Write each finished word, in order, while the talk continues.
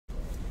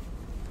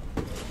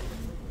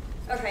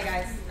Okay,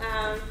 guys.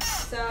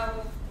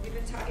 So we've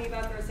been talking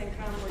about gross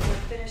income. We're going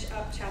to finish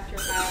up Chapter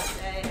 5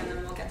 today, and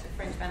then we'll get to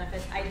fringe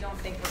benefits. I don't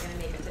think we're going to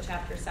make it to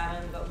Chapter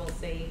 7, but we'll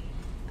see.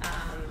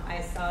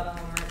 I saw the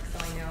homework, so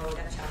I know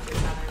that Chapter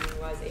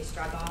 7 was a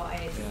struggle. I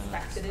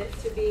expected it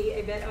to be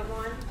a bit of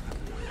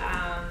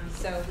one.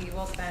 So we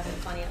will spend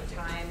plenty of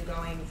time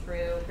going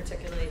through,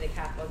 particularly the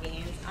capital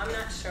gains. I'm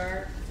not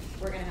sure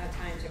we're going to have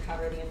time to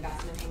cover the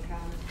investment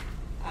income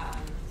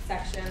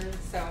section.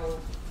 So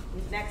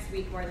next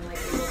week, more than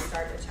likely, we'll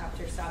start with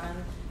Chapter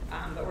 7,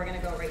 but we're going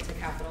to go right to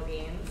capital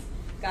gains.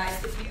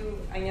 Guys,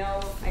 I know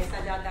I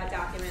sent out that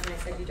document and I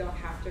said you don't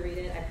have to read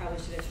it. I probably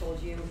should have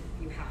told you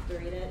you have to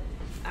read it.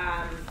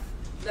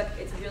 Look,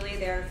 it's really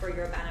there for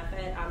your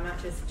benefit. I'm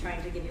not just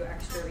trying to give you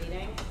extra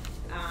reading.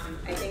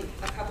 I think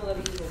a couple of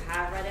you who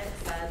have read it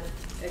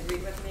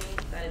agreed with me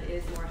that it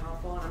is more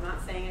helpful. And I'm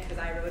not saying it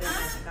because I wrote it and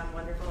I think I'm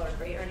wonderful or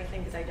great or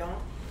anything, because I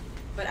don't.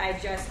 But I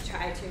just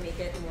try to make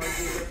it more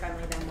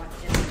user-friendly than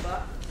what's in the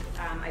book.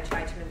 I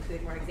tried to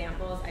include more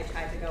examples. I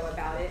tried to go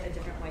about it a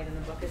different way than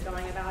the book is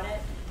going about it.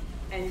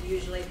 And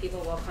usually people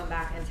will come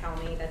back and tell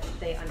me that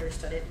they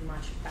understood it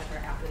much better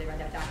after they read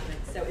that document.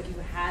 So if you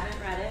haven't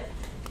read it,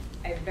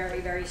 I very,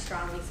 very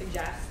strongly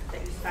suggest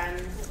that you spend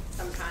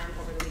some time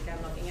over the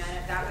weekend looking at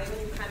it. That way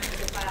when you come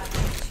into class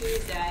on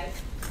Tuesday,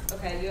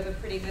 okay, you have a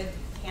pretty good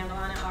handle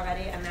on it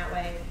already, and that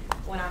way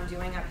what I'm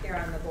doing up here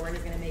on the board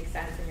is going to make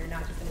sense, and you're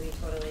not just going to be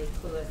totally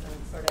clueless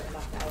and sort of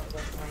left out of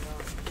what's going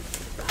on.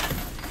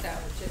 So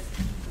just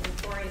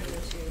imploring you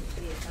to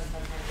please spend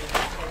some time with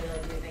it. I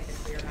really do think it's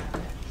for your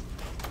benefit.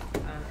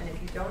 And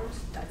if you don't,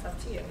 that's up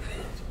to you.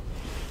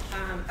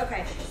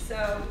 Okay,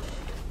 so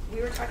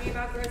we were talking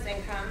about gross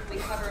income. We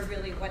covered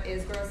really what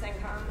is gross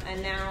income,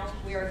 and now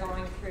we are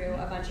going through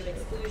a bunch of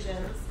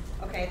exclusions.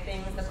 Okay,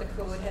 things that the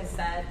code has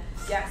said,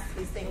 yes,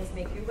 these things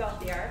make you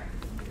wealthier,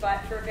 but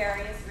for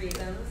various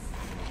reasons,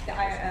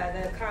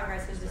 the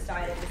Congress has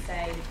decided to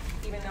say,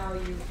 even though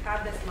you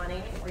have this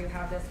money or you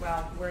have this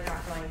wealth, we're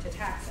not going to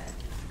tax it.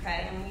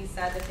 Okay, and we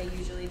said that they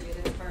usually do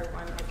this for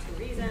one of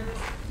two reasons.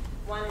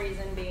 One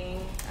reason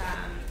being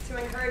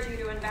to encourage you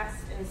to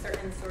invest in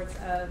certain sorts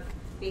of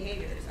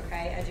behaviors,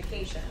 okay?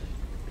 Education.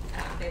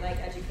 They like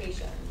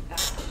education.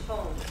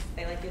 Homes.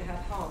 They like you to have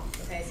homes,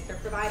 okay? So they're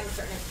providing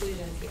certain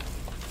exclusions here.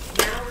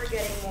 Now we're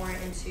getting more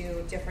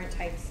into different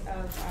types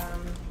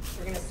of,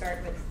 we're going to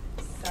start with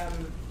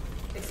some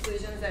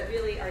exclusions that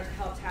really are to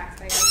help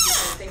taxpayers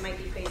because they might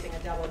be facing a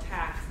double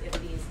tax if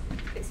these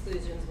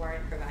exclusions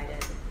weren't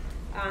provided.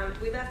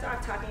 We left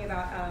off talking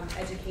about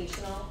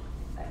educational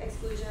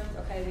exclusions.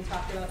 Okay, we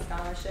talked about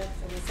scholarships,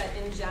 and we said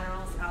in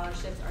general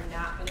scholarships are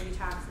not going to be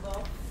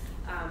taxable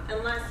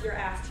unless you're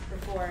asked to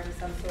perform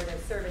some sort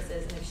of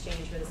services in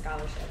exchange for the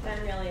scholarship.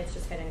 Then really it's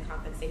just hidden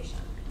compensation.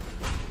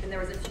 And there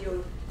was a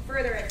few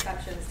further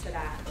exceptions to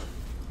that.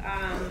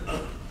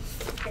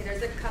 Okay,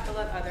 there's a couple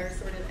of other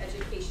sort of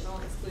educational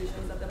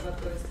exclusions that the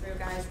book goes through,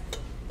 guys.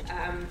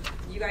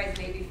 You guys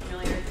may be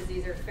familiar because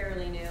these are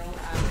fairly new.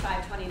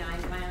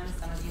 529 plans,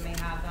 some of you may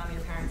have them,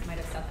 your parents might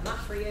have set them up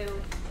for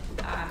you.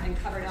 And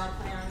covered L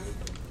plans.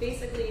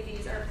 Basically,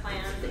 these are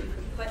plans that you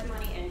can put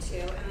money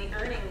into, and the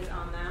earnings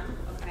on them,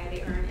 okay,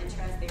 they earn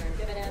interest, they earn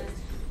dividends.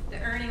 The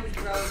earnings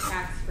grow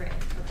tax-free,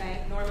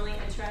 okay? Normally,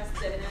 interest,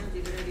 dividends,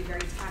 these are going to be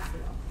very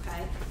taxable,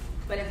 okay?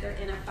 But if they're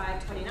in a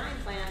 529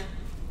 plan,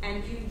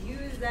 and you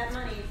use that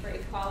money for a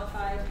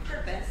qualified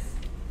purpose,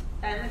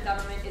 then the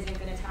government isn't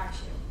going to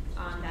tax you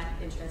on that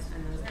interest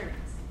and those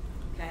earnings,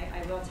 okay?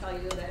 I will tell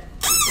you that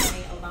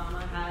recently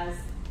Obama has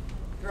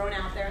thrown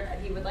out there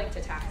that he would like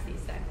to tax these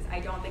things.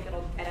 I don't think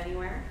it'll get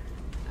anywhere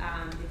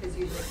because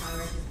usually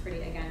Congress is pretty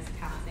against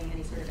taxing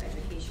any sort of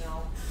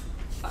educational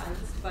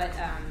funds, but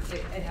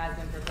it has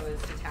been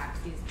proposed to tax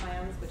these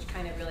plans, which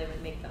kind of really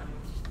would make them,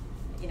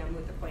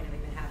 moot the point of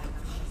even having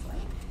them,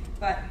 honestly.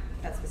 But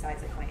that's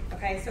besides the point.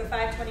 Okay, so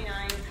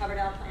 529 covered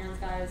L plans,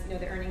 guys,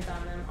 the earnings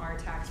on them are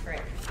tax-free.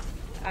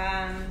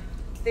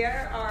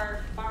 There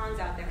are bonds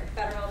out there,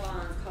 federal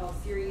bonds called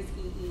Series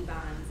EE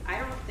bonds. I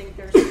don't think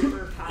they're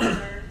super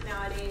popular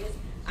nowadays.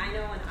 I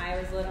know when I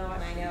was little,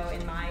 and I know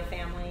in my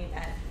family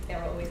that they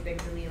were always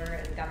big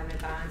believer in government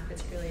bonds,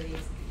 particularly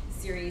these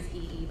Series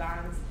EE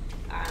bonds.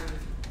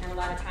 And a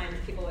lot of times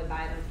people would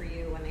buy them for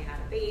you when they had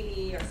a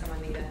baby, or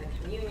someone made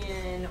a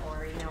communion,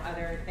 or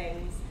other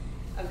things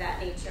of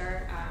that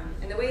nature.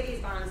 And the way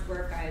these bonds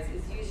work, guys,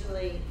 is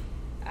usually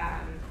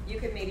you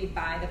could maybe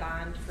buy the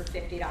bond for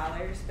 $50,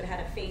 but it had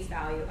a face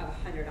value of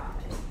 $100.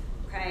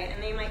 Okay,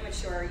 and they might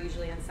mature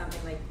usually in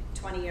something like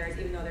 20 years,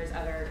 even though there's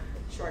other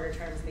shorter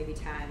terms, maybe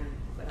 10,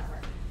 whatever.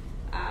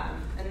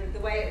 And the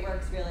way it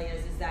works really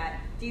is that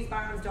these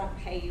bonds don't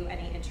pay you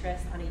any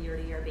interest on a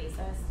year-to-year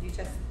basis. You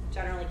just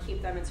generally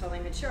keep them until they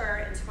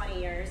mature in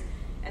 20 years,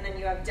 and then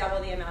you have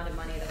double the amount of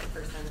money that the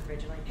person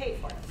originally paid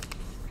for it.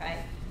 Okay,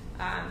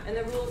 and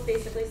the rules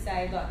basically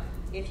say, look,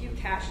 if you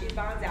cash these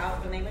bonds out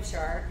when they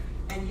mature,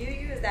 and you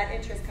use that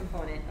interest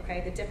component,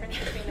 okay, the difference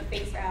between the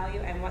face value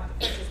and what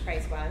the purchase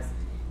price was,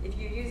 if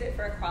you use it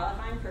for a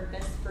qualifying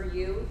purpose for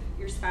you,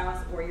 your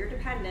spouse, or your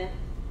dependent,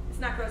 it's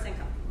not gross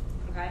income,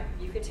 okay?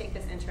 You could take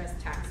this interest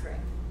tax-free.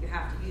 You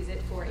have to use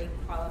it for a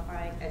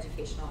qualifying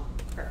educational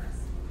purpose.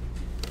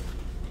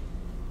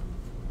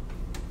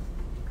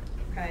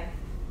 Okay?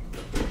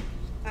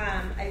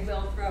 I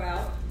will throw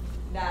out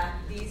that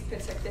this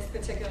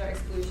particular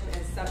exclusion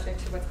is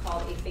subject to what's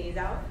called a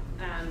phase-out.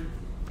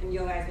 And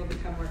you guys will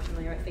become more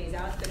familiar with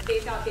phase-outs. The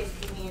phase-out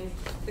basically means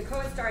the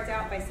code starts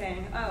out by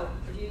saying, oh,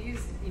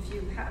 if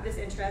you have this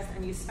interest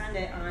and you spend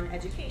it on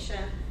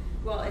education,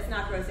 well, it's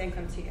not gross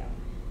income to you.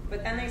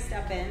 But then they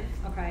step in,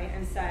 okay,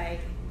 and say,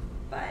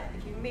 but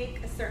if you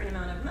make a certain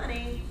amount of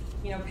money,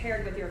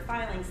 paired with your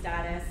filing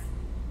status,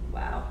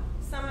 well,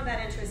 some of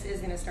that interest is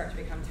going to start to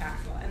become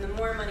taxable. And the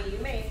more money you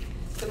make,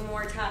 the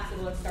more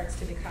taxable it starts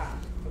to become,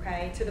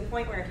 okay? To the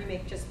point where if you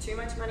make just too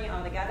much money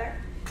altogether,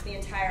 the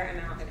entire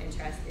amount of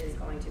interest is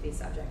going to be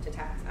subject to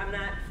tax. I'm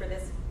not, for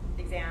this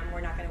exam,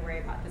 we're not going to worry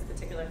about this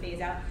particular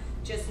phase out.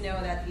 Just know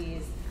that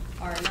these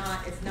are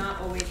not, it's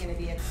not always going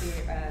to be a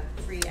clear,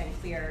 free and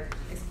clear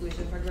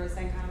exclusion for gross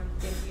income.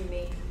 If you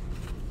make,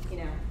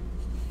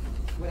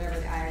 whatever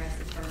the IRS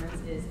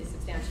determines is a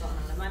substantial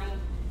amount of money,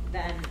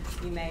 then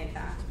you may in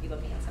fact be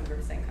looking at some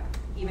gross income,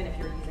 even if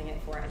you're using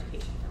it for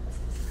education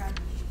purposes, okay?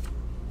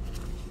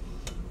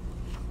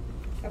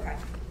 Okay,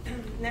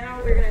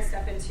 now we're gonna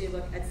step into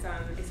look at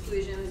some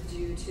exclusions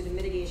due to the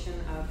mitigation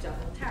of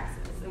double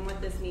taxes. And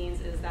what this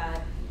means is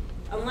that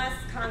unless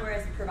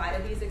Congress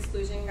provided these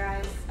exclusion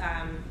guides,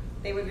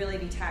 they would really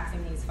be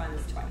taxing these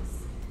funds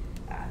twice.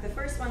 The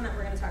first one that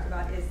we're gonna talk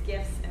about is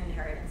gifts and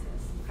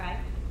inheritances, okay?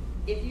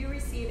 If you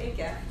receive a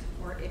gift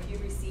or if you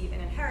receive an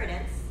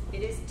inheritance,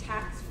 it is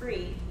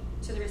tax-free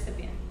to the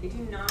recipient. They do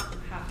not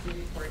have to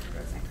report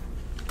gross income.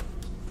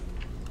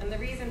 And the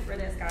reason for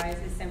this, guys,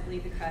 is simply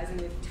because, and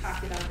we've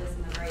talked about this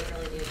in the very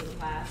early days of the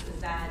class,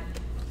 is that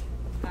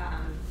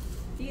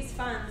these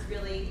funds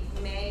really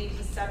may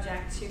be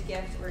subject to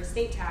gift or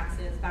estate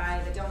taxes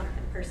by the donor,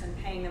 the person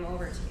paying them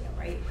over to you,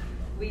 right?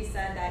 We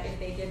said that if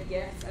they give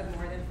gifts of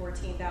more than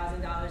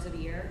 $14,000 a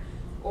year,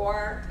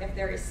 or if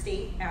their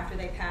estate after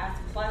they pass,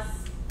 plus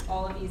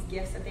all of these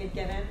gifts that they've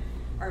given,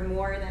 are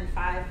more than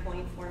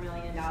 $5.4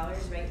 million,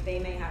 right, they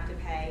may have to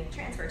pay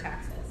transfer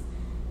taxes.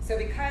 So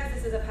because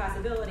this is a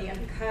possibility, and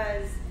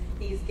because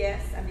these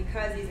gifts and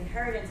because these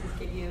inheritances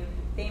give you,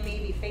 they may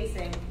be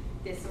facing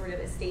this sort of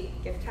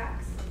estate gift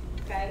tax,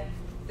 okay?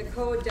 The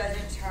code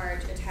doesn't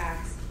charge a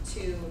tax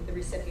to the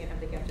recipient of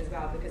the gift as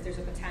well, because there's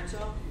a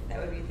potential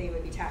that they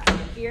would be taxing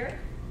it here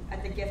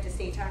at the gift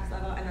estate tax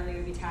level, and then they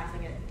would be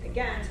taxing it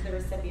again to the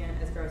recipient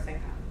as gross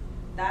income.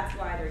 That's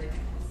why they're doing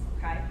this,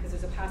 okay? Because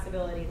there's a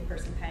possibility the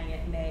person paying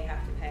it may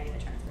have to pay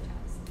the transfer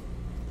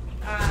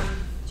tax.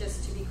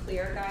 Just to be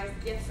clear, guys,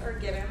 gifts are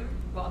given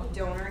while the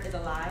donor is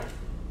alive,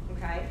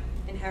 okay?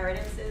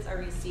 Inheritances are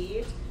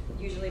received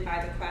usually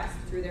by bequest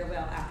through their will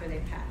after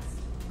they've passed,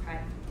 okay?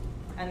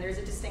 And there's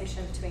a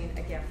distinction between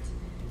a gift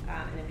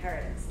and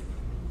inheritance.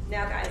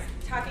 Now, guys,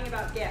 talking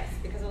about gifts,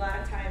 because a lot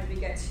of times we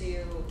get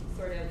to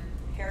sort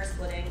of hair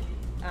splitting.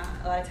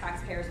 A lot of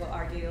taxpayers will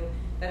argue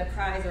that a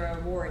prize or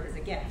award is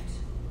a gift.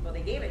 Well,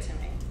 they gave it to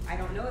me. I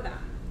don't know them,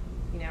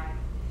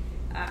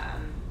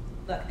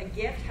 Look, a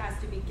gift has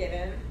to be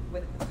given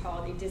with what's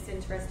called a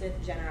disinterested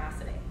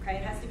generosity, okay?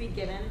 It has to be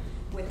given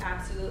with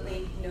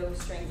absolutely no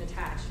strings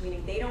attached,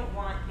 meaning they don't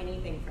want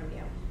anything from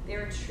you. They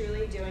are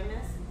truly doing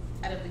this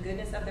out of the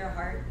goodness of their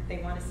heart. They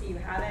want to see you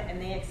have it,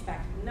 and they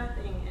expect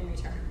nothing in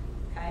return,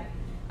 okay?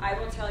 I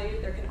will tell you,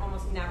 there can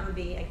almost never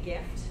be a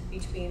gift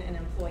between an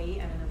employee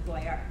and an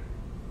employer.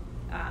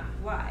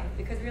 Why?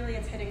 Because really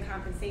it's hidden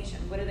compensation.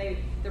 What are they?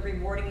 They're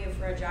rewarding you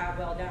for a job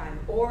well done,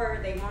 or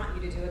they want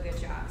you to do a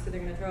good job, so they're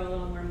going to throw a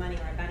little more money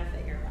or a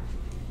benefit your way.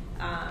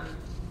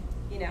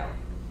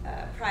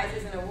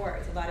 Prizes and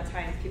awards. A lot of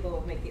times people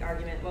will make the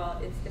argument,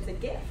 well, it's a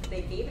gift.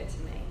 They gave it to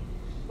me.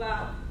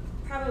 Well,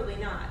 probably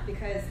not,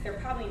 because they're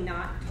probably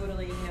not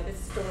totally, this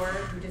store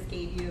who just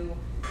gave you,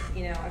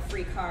 a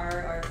free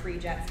car or a free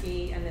jet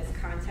ski in this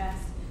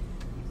contest.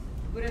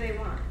 What do they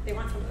want? They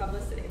want some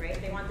publicity,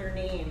 right? They want their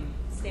name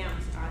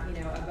stamped on,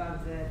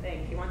 above the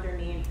thing. They want their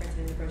name printed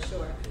in the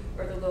brochure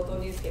or the local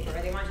newspaper,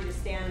 or they want you to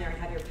stand there and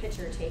have your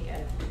picture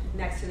taken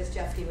next to this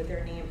jet ski with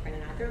their name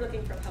printed on it. They're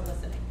looking for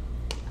publicity.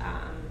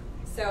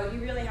 So you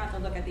really have to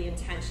look at the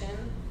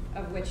intention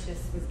of which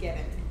this was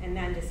given and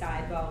then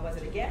decide, well, was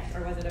it a gift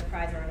or was it a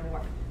prize or an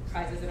award?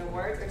 Prizes and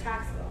awards are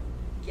taxable.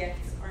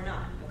 Gifts are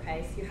not,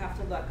 okay? So you have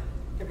to look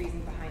the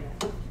reason behind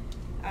it.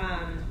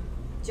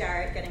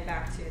 Jared, getting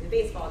back to the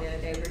baseball the other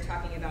day, we were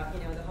talking about,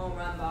 the home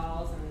run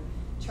balls and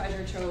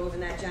treasure trove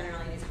and that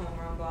generally these home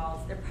run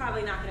balls, they're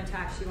probably not going to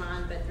tax you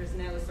on, but there's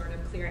no sort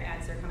of clear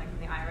answer coming from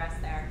the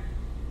IRS there.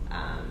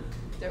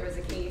 There was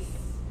a case,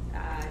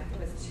 it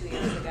was 2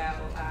 years ago,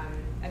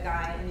 a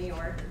guy in New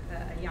York,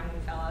 a young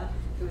fella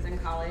who was in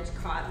college,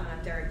 caught one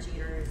of Derek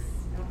Jeter's,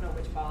 I don't know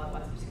which ball it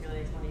was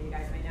particularly, as one of you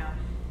guys may know.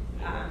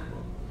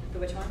 The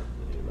which one?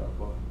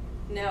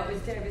 No, it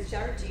was Derek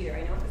Jeter.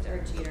 I know it was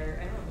Derek Jeter.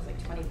 I don't know, it was like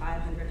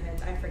 2,500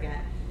 hits. I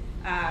forget.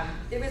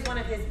 It was one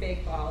of his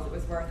big balls. It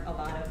was worth a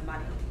lot of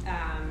money.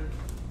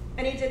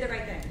 And he did the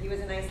right thing. He was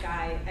a nice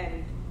guy,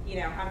 and you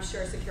know, I'm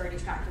sure security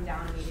tracked him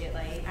down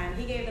immediately, and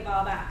he gave the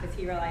ball back because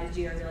he realized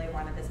Jeter really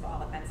wanted this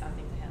ball. It meant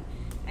something to him,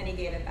 and he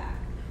gave it back.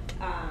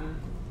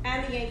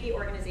 And the Yankee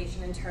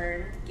organization, in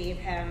turn, gave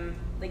him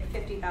like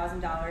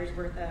 $50,000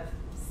 worth of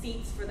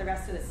seats for the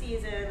rest of the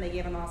season. They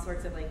gave him all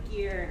sorts of like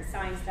gear and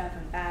sign stuff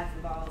and bats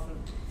and balls and,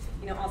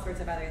 you know, all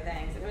sorts of other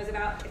things. It was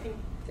about, I think,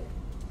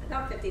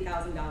 about $50,000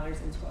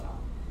 in total.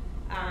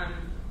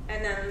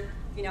 And then,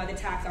 you know, the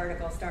tax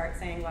article starts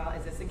saying, well,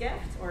 is this a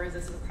gift or is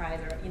this a surprise,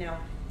 or, you know,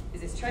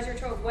 is this treasure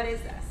trove? What is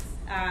this?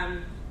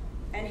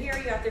 And here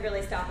you have to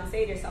really stop and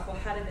say to yourself, well,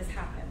 how did this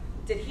happen?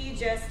 Did he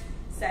just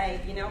say,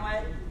 you know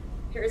what,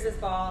 here's this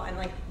ball, and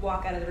like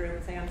walk out of the room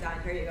and say, I'm done,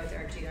 here you go,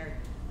 Derek Jeter,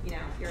 you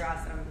know, you're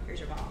awesome, here's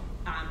your ball,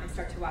 and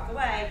start to walk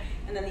away,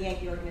 and then the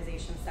Yankee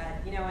organization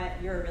said, you know what,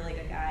 you're a really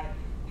good guy,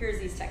 here's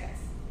these tickets,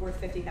 worth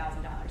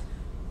 $50,000.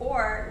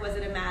 Or was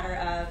it a matter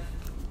of,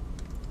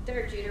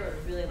 Derek Jeter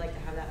would really like to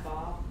have that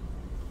ball.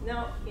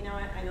 No, you know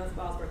what, I know this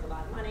ball's worth a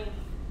lot of money.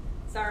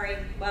 Sorry,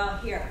 well,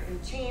 here, in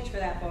exchange for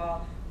that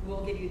ball,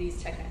 we'll give you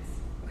these tickets.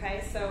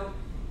 Okay, so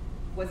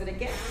was it a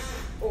gift,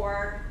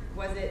 or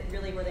was it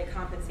really, were they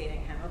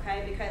compensating him?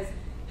 Okay, because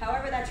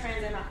however that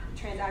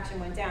transaction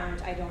went down,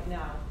 which I don't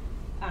know,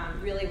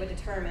 really would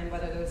determine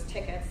whether those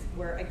tickets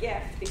were a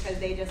gift because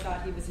they just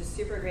thought he was a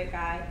super great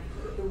guy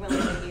who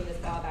willingly gave this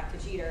ball back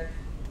to Jeter,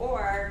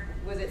 or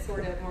was it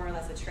sort of more or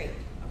less a trade?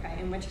 Okay,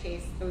 in which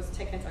case those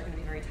tickets are going to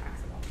be very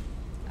taxable.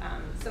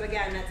 So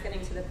again, that's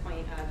getting to the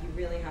point of you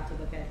really have to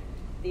look at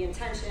the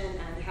intention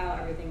and how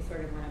everything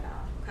sort of went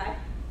about. Okay.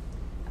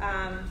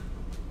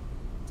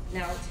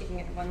 Now taking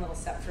it one little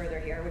step further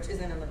here, which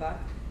isn't in the book.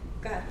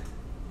 Go ahead.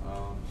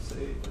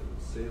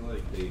 Say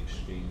like they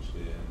exchanged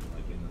it, and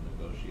like in the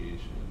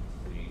negotiations,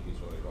 the Yankees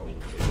were like, "Oh,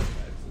 we'll pay the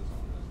taxes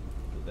on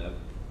this."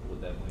 Would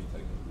that money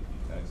technically be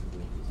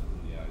taxable? Because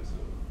in the eyes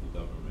of the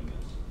government,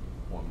 is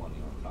more money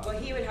on top. Well,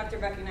 he would have to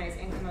recognize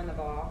income on the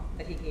ball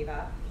that he gave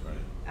up, right?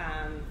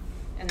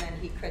 And then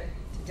he could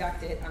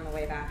deduct it on the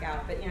way back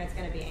out. But you know, it's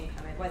going to be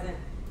income. It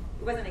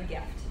wasn't a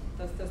gift.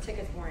 Those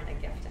tickets weren't a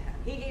gift to him.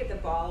 He gave the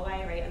ball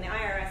away, right? And the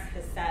IRS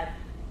has said,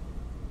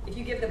 if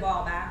you give the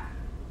ball back,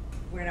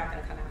 we're not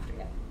going to come after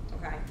you.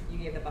 Okay, you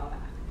gave the ball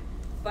back.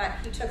 But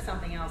he took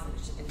something else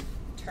in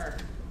turn.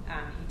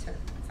 He took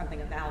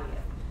something of value.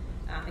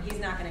 And he's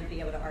not going to be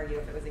able to argue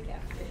if it was a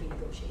gift if he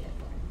negotiated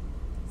for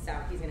it. So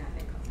he's going to have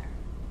income there.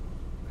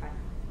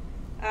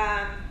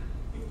 Okay.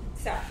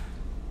 So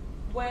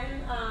when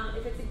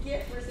if it's a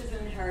gift versus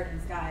an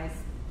inheritance, guys,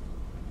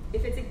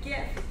 if it's a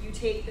gift, you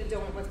take the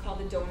what's called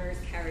the donor's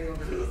carryover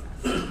basis.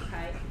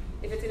 Okay.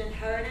 If it's an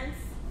inheritance,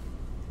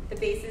 the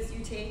basis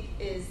you take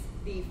is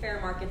the fair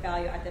market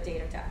value at the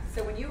date of death.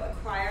 So when you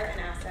acquire an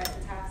asset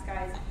in tax,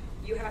 guys,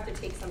 you have to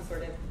take some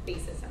sort of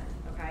basis in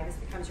it. Okay. This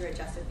becomes your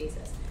adjusted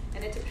basis,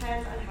 and it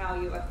depends on how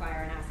you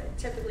acquire an asset.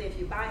 Typically, if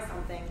you buy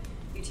something,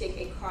 you take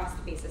a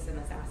cost basis in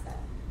this asset.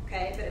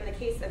 Okay. But in the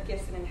case of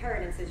gifts and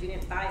inheritances, you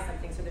didn't buy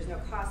something, so there's no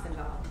cost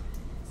involved.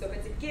 So if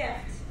it's a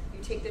gift,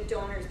 you take the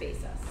donor's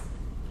basis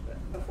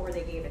before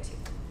they gave it to you.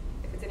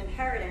 If it's an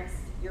inheritance,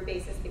 your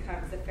basis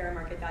becomes the fair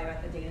market value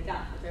at the date of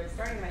death. What I was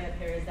starting right up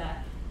here is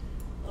that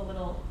a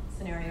little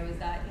scenario is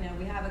that, you know,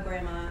 we have a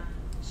grandma,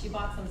 she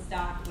bought some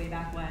stock way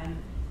back when,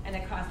 and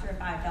it cost her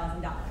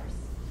 $5,000.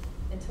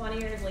 And 20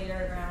 years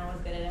later, grandma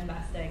was good at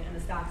investing, and the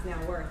stock's now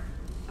worth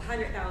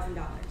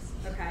 $100,000,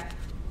 okay?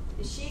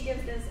 If she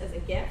gives this as a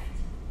gift,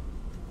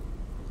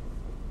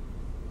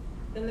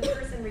 then the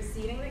person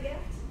receiving the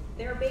gift,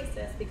 their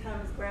basis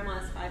becomes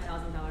grandma's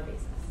 $5,000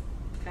 basis.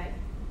 Okay?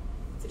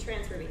 It's a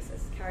transfer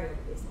basis, carryover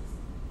basis.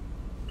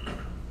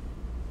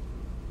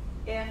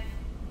 If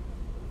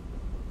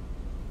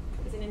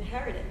it's an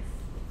inheritance,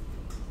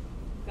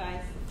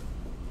 guys,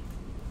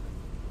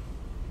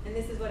 and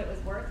this is what it was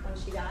worth when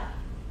she died,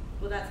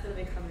 well, that's going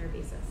to become their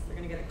basis. They're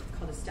going to get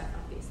called a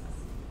step-up basis.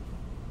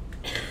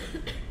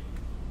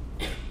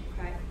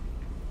 Okay?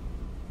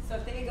 So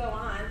if they go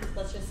on,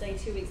 let's just say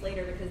 2 weeks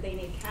later, because they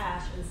need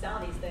cash and sell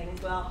these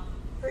things, well,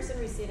 person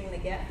receiving the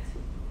gift,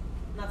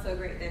 not so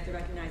great. They have to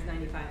recognize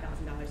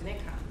 $95,000 in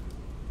income.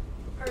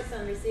 The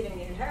person receiving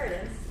the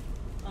inheritance,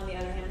 on the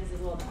other hand, this is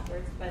a little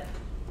backwards, but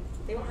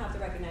they won't have to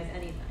recognize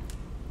anything.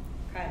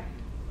 Okay?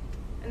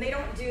 And they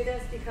don't do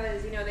this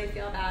because, you know, they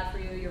feel bad for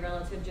you, your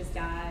relative just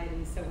died,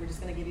 and so we're just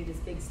going to give you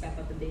this big step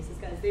up in basis,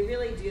 guys. They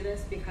really do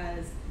this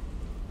because,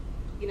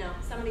 you know,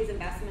 some of these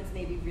investments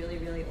may be really,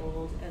 really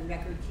old, and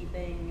record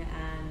keeping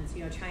and,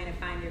 you know, trying to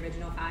find the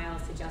original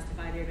files to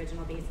justify the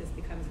original basis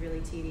becomes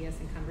really tedious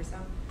and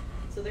cumbersome.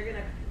 So they're going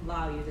to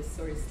allow you to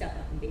sort of step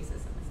up in basis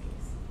in this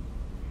case.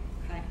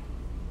 Okay?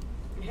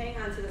 And hang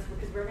on to this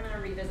because we're going to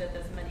revisit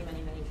this many,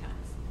 many, many times.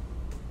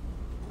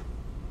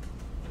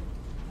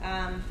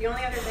 The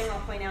only other thing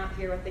I'll point out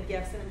here with the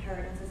gifts and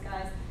inheritances,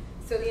 guys,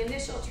 so the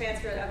initial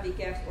transfer of the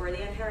gift or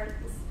the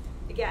inheritance,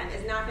 again,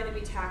 is not going to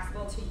be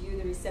taxable to you,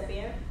 the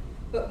recipient,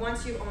 but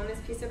once you own this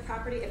piece of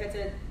property, if it's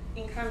an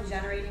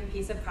income-generating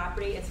piece of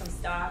property, it's some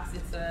stocks,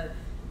 it's a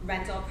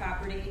rental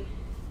property,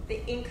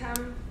 the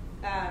income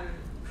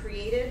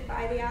created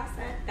by the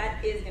asset,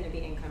 that is going to be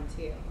income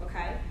to you,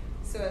 okay?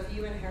 So if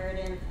you inherit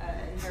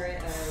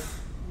a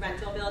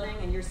rental building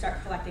and you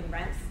start collecting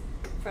rents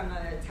from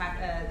the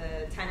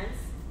tenants,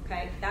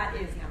 okay, that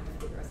is now going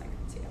to be gross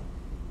income to you.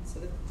 So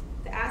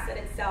the asset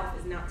itself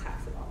is not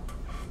taxable,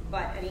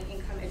 but any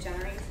income it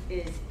generates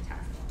is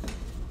taxable.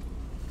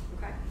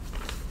 Okay.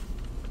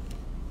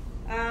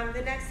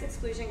 The next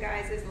exclusion,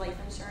 guys, is life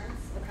insurance.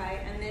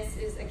 Okay, and this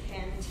is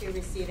akin to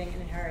receiving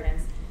an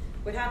inheritance.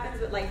 What happens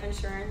with life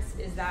insurance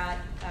is that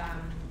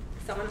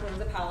someone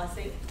owns a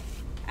policy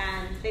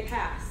and they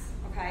pass.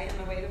 Okay, and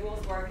the way the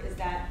rules work is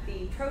that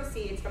the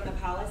proceeds from the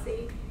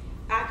policy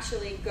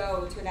actually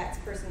go to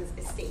that person's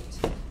estate.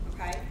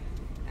 Okay,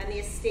 and the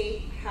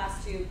estate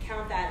has to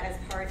count that as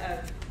part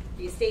of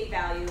the estate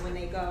value when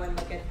they go and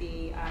look at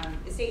the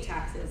estate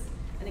taxes.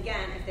 And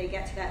again, if they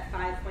get to that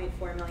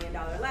 $5.4 million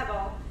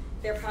level,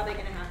 they're probably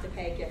going to have to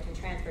pay gift and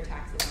transfer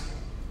taxes on it.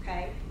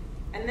 Okay,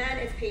 and then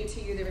it's paid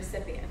to you, the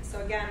recipient.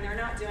 So again, they're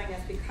not doing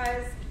this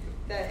because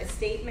the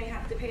estate may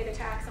have to pay the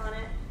tax on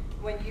it.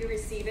 When you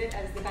receive it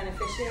as the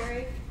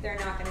beneficiary, they're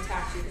not going to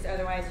tax you because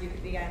otherwise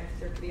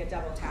there could be a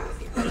double tax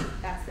here.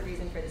 That's the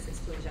reason for this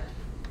exclusion.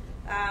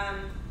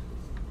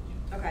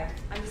 Okay,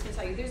 I'm just going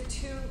to tell you,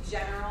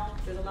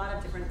 there's a lot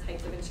of different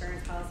types of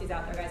insurance policies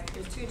out there, guys.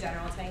 There's two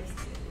general types.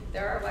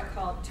 There are what are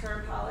called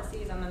term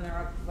policies, and then there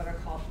are what are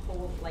called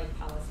whole life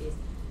policies.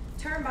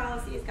 Term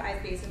policies,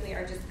 guys, basically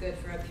are just good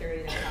for a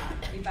period of time.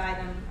 We buy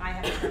them. I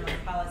have a term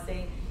life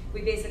policy.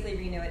 We basically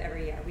renew it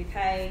every year. We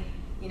pay,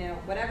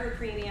 whatever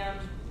premium,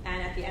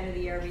 and at the end of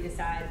the year, we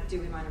decide, do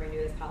we want to renew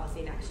this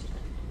policy next year?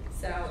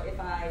 So if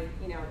I,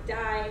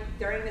 die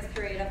during this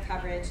period of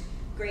coverage,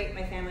 great,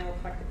 my family will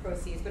collect the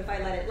proceeds. But if I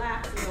let it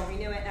lapse and we'll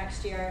renew it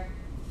next year,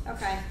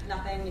 okay,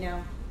 nothing,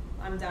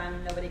 I'm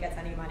done, nobody gets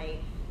any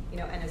money,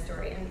 end of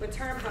story. And with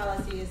term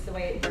policies, the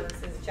way it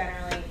works is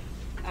generally,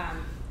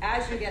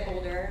 as you get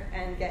older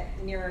and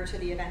get nearer to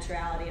the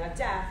eventuality of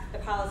death, the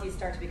policies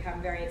start to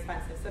become very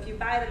expensive. So if you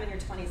buy them in your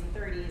 20s and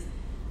 30s,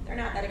 they're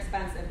not that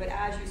expensive, but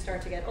as you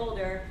start to get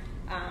older,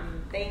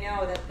 they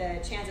know that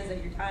the chances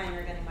of you dying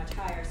are getting much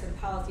higher, so the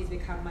policies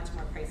become much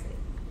more pricey.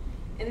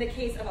 In the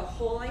case of a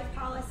whole life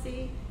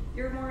policy,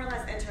 you're more or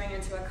less entering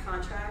into a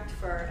contract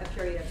for a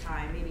period of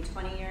time, maybe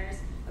 20 years,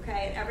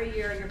 okay? And every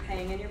year you're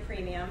paying in your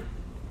premium.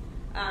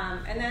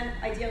 And then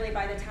ideally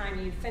by the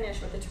time you finish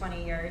with the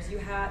 20 years, you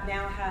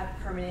now have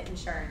permanent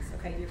insurance,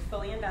 okay? You're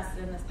fully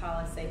invested in this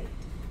policy,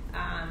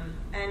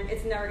 and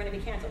it's never going to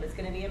be canceled. It's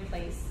going to be in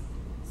place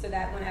so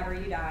that whenever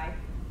you die,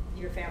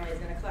 your family is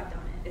going to collect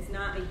on it. It's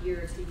not a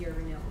year-to-year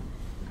renewal.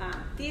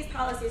 These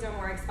policies are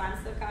more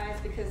expensive, guys,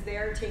 because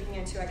they're taking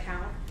into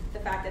account the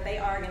fact that they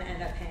are going to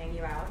end up paying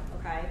you out,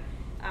 okay?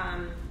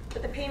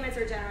 But the payments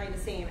are generally the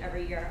same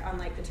every year,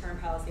 unlike the term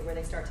policy where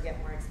they start to get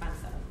more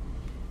expensive.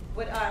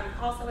 What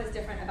also is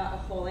different about a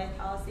whole life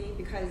policy,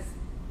 because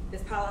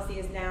this policy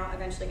is now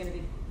eventually going to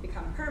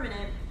become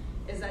permanent,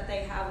 is that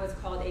they have what's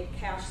called a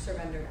cash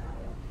surrender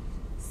value.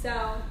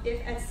 So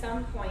if at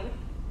some point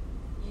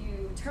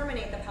you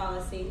terminate the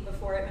policy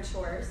before it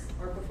matures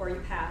or before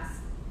you pass,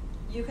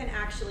 you can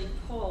actually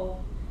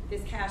pull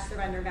this cash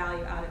surrender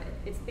value out of it.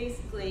 It's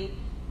basically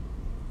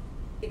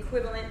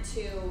equivalent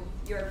to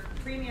your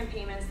premium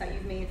payments that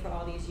you've made for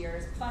all these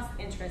years plus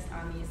interest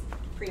on these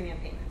premium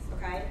payments,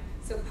 okay?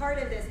 So part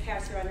of this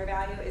cash surrender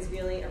value is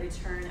really a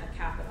return of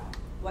capital,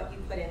 what you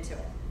put into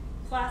it,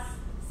 plus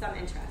some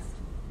interest.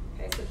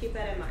 Okay, so keep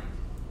that in mind.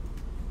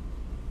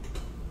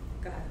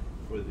 Go ahead.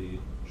 For the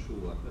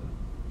true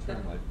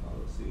term life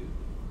policy,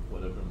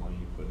 whatever money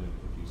you put in,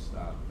 if you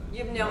stop, then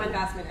you have no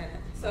investment in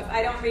it. So if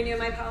I don't renew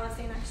my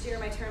policy next year,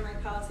 my term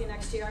life policy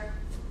next year,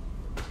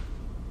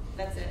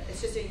 that's it.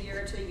 It's just a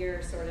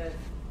year-to-year sort of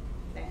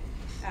thing.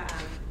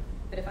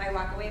 But if I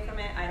walk away from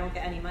it, I don't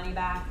get any money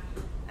back.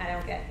 I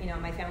don't get,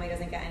 my family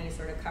doesn't get any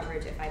sort of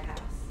coverage if I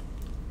pass.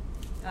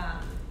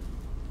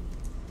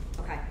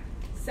 Okay,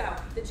 so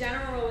the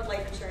general rule with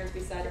life insurance,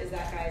 we said, is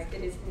that, guys,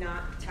 it is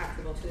not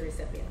taxable to the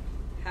recipient.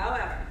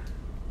 However,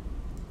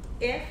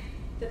 if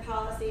the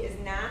policy is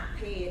not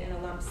paid in a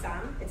lump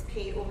sum, it's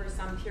paid over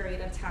some period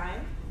of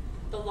time,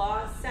 the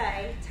laws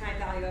say, time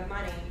value of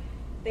money,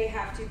 they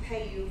have to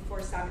pay you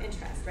for some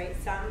interest, right?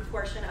 Some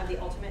portion of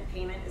the ultimate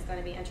payment is going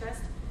to be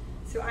interest.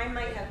 So I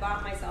might have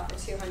bought myself a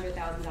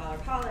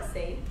 $200,000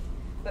 policy,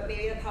 but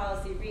maybe the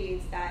policy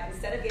reads that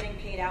instead of getting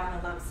paid out in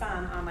a lump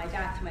sum on my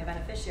death to my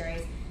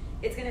beneficiaries,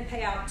 it's going to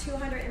pay out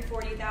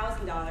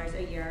 $240,000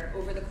 a year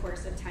over the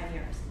course of 10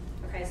 years.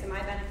 Okay, so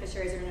my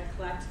beneficiaries are going to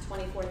collect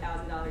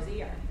 $24,000 a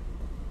year.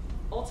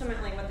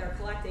 Ultimately, what they're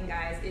collecting,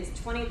 guys, is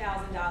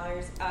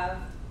 $20,000 of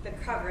the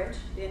coverage,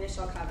 the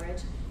initial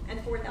coverage, and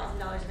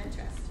 $4,000 of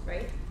interest,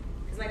 right?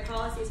 Because my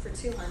policy is for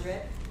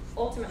 $200,000.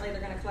 Ultimately,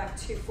 they're going to collect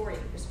 $240,000.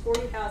 There's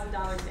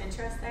 $40,000 of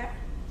interest there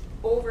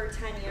over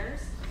 10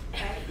 years.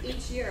 Okay?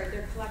 Each year,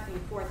 they're collecting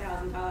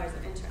 $4,000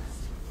 of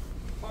interest.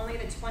 Only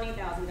the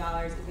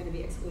 $20,000 is going to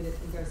be excluded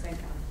from gross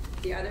income.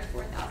 The other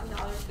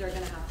 $4,000, they're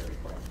going to have to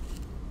report.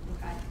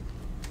 Okay?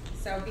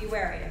 So be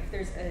wary. If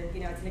there's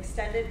it's an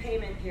extended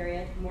payment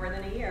period, more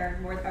than a year,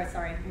 more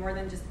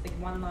than just like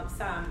one lump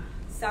sum,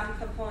 some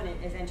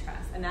component is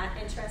interest, and that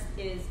interest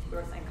is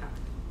gross income,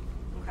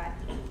 okay?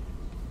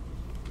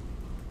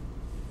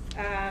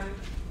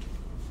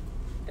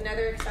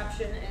 Another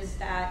exception is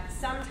that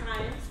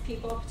sometimes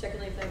people,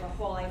 particularly if they have a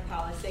whole life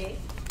policy,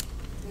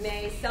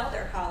 may sell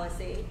their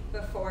policy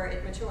before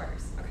it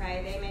matures,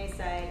 okay? They may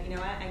say, you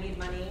know what, I need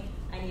money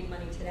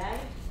today.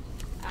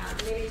 And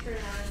they may turn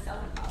around and sell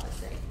their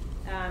policy.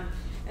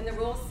 And the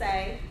rules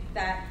say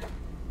that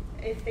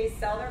if they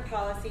sell their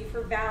policy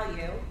for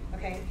value,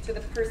 okay, to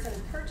the person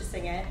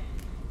purchasing it,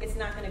 it's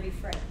not going to be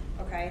free,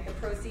 okay? The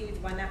proceeds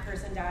when that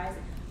person dies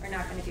are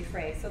not going to be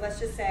free. So let's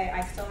just say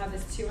I still have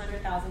this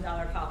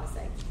 $200,000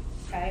 policy,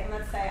 okay? And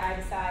let's say I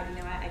decide, you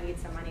know what, I need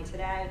some money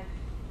today.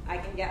 I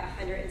can get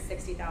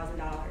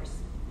 $160,000,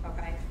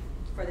 okay,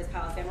 for this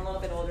policy. I'm a little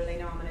bit older. They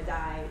know I'm going to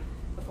die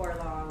before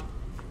long.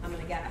 I'm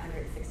going to get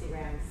 160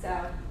 grand.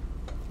 So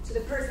to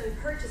the person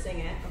purchasing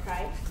it,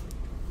 okay,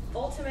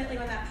 ultimately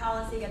when that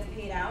policy gets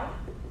paid out,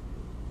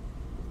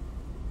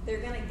 they're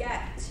going to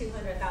get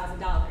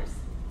 $200,000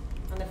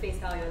 on the face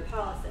value of the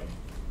policy.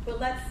 But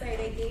let's say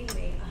they gave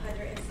me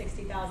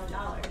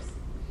 $160,000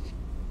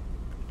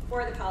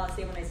 for the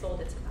policy when I sold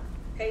it to them.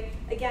 Okay?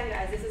 Again,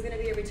 guys, this is going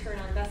to be a return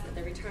on investment,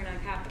 the return on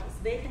capital.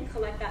 So they can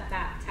collect that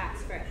back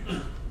tax-free.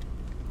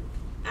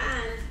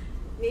 And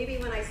maybe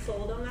when I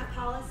sold them that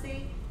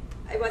policy,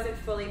 I wasn't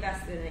fully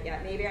vested in it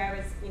yet. Maybe I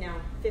was,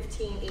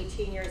 15,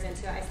 18 years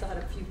into it. I still had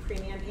a few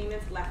premium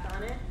payments left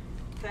on it.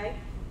 Okay?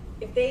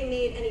 If they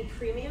made any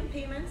premium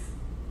payments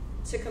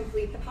to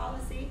complete the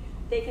policy,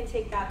 they can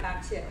take that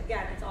back too.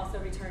 Again, it's also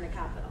return to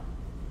capital.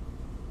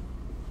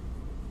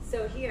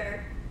 So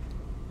here,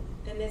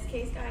 in this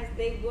case, guys,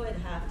 they would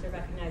have to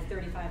recognize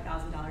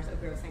 $35,000 of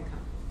gross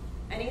income.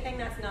 Anything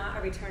that's not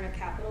a return of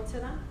capital to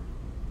them,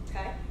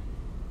 okay,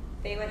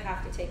 they would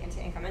have to take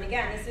into income. And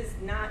again, this is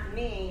not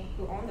me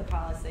who owned the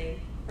policy,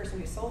 the person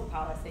who sold the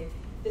policy.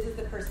 This is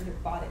the person who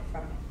bought it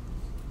from me,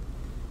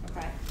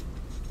 okay?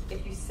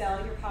 If you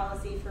sell your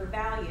policy for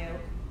value,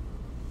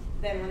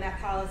 then when that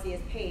policy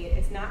is paid,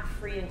 it's not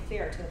free and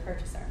clear to the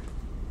purchaser,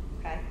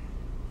 okay?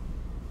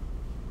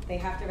 They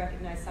have to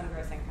recognize some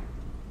gross income.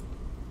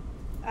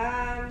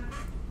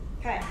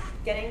 Okay,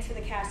 getting to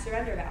the cash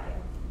surrender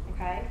value,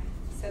 okay?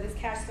 So this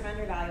cash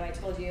surrender value, I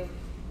told you,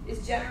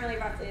 is generally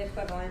roughly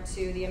equivalent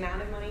to the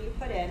amount of money you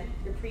put in,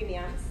 your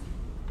premiums,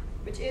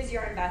 which is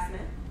your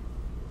investment,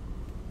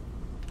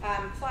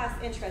 plus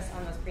interest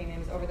on those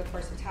premiums over the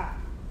course of time.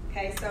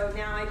 Okay, so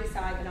now I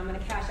decide that I'm going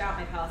to cash out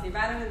my policy.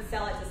 Rather than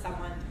sell it to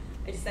someone,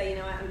 I just say, you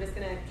know what, I'm just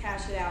going to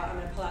cash it out. I'm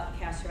going to pull out the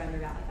cash surrender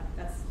value.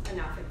 That's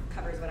enough. It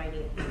covers what I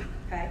need.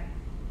 Okay?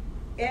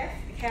 If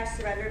the cash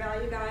surrender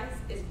value, guys,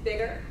 is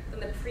bigger than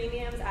the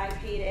premiums I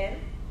paid in,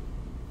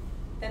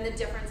 then the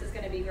difference is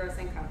going to be gross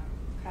income.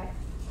 Okay?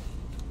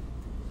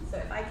 So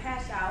if I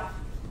cash out,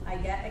 I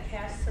get a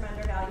cash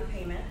surrender value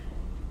payment.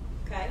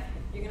 Okay?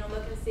 You're going to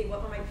look and see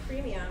what were my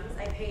premiums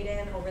I paid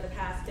in over the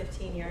past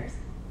 15 years.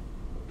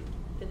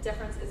 The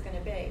difference is going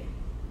to be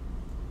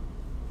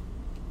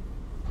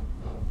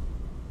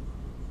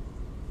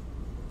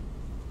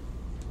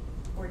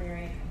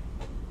ordinary income.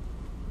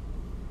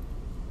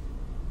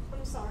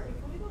 I'm sorry,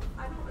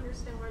 I don't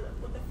understand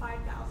what the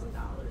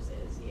 $5,000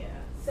 is. Yeah.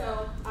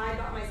 So I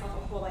bought myself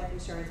a whole life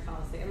insurance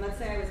policy, and let's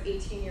say I was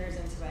 18 years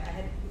into it. I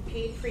had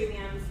paid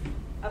premiums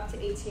up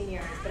to 18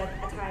 years, but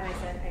at the time I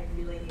said I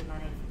really need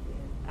money.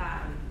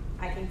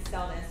 I can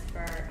sell this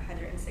for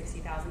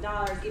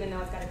 $160,000, even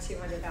though it's got a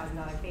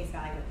 $200,000 face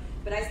value.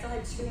 But I still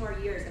had 2 more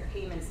years of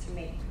payments to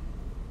make.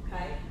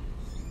 Okay?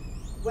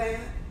 When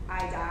I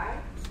die,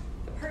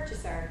 the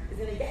purchaser is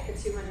going to get the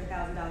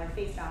 $200,000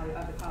 face value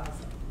of the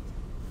policy.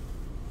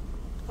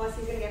 Plus,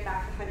 he's going to get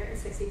back the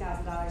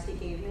 $160,000 he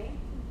gave me.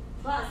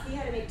 Plus, he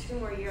had to make 2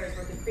 more years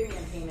worth of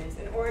premium payments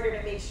in order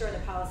to make sure the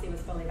policy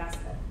was fully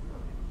vested.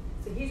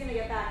 So he's going to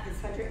get back his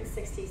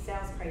 $160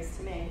 sales price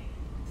to me,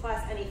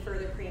 plus any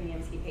further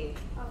premiums he paid.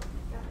 Oh, got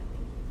it.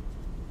 Thank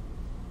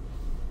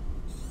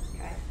you.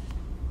 Okay.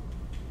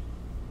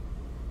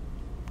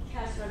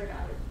 Cash surrender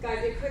value.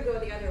 Guys, it could go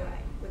the other way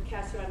with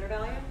cash surrender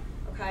value.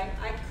 Okay,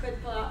 I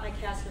could pull out my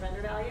cash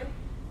surrender value,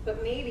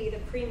 but maybe the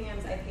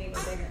premiums I paid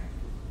were bigger.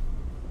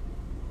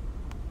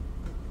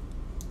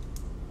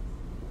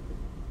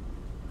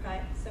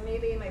 Okay, so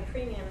maybe my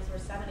premiums were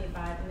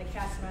 $75 and the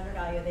cash surrender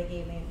value they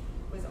gave me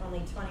was only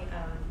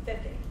 $50.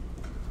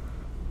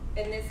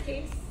 In this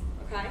case,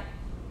 okay,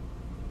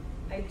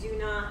 I do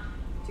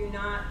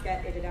not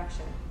get a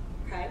deduction.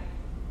 Okay,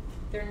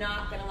 they're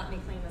not going to let me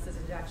claim this as a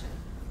deduction.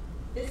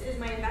 This is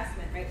my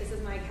investment, right? This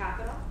is my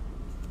capital.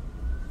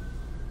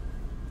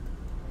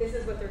 This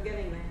is what they're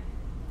giving me.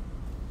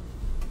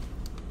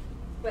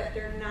 But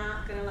they're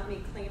not going to let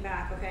me claim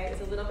back, okay?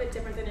 It's a little bit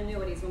different than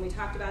annuities. When we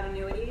talked about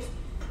annuities,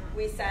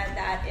 we said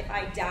that if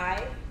I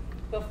died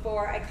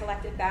before I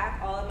collected back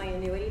all of my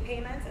annuity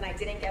payments and I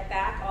didn't get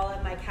back all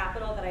of my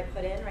capital that I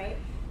put in, right?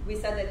 We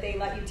said that they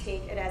let you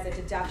take it as a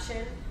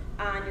deduction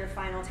on your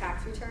final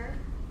tax return.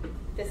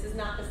 This is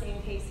not the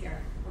same case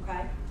here,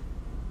 okay?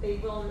 They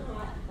will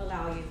not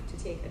allow you to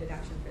take a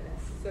deduction for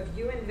this. So if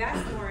you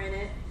invest more in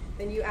it,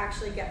 then you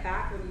actually get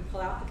back when you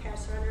pull out the cash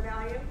surrender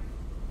value,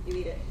 you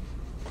eat it.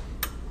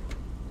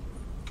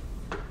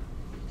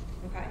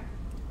 Okay?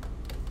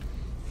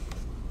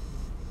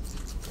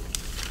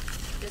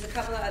 There's a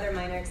couple of other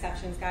minor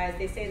exceptions, guys.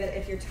 They say that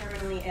if you're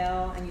terminally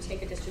ill and you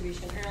take a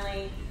distribution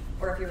early,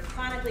 or if you're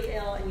chronically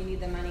ill and you need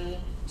the money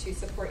to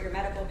support your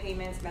medical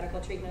payments, medical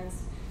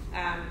treatments,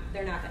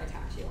 they're not going to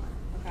tax you on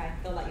it, okay?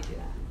 They'll let you do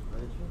that. I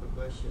just have a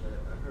question.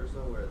 I heard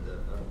somewhere that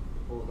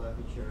whole life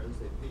insurance,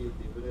 they pay a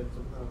dividend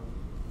somehow.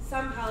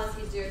 Some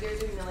policies do.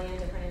 There's a million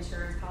different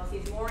insurance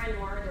policies. More and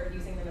more, they're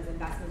using them as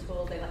investment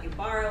tools. They let you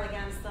borrow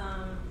against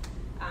them.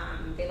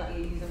 They let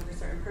you use them for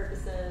certain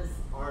purposes.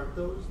 Are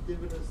those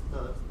dividends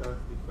not tax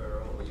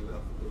deferral, or you have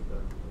to pay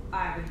tax?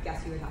 I would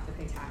guess you would have to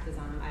pay taxes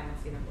on them. I don't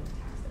see them being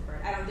tax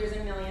deferred. There's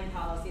a million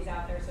policies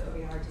out there, so it would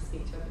be hard to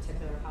speak to a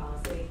particular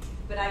policy.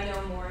 But I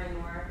know more and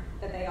more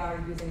that they are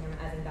using them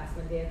as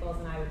investment vehicles,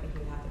 and I would think you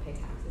would have to pay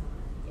taxes on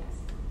it. Yes.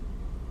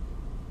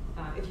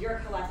 If you're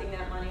collecting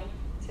that money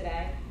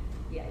today,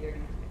 yeah, you're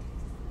going to have to pay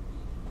taxes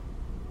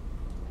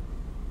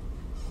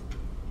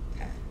on it.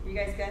 Okay. You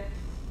guys good?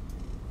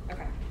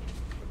 Okay.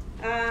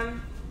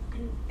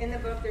 In the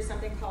book, there's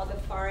something called the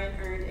foreign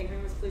earned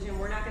income exclusion.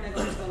 We're not going to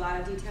go into a lot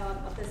of detail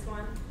about this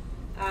one.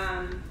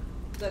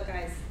 Look,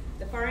 guys,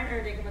 the foreign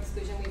earned income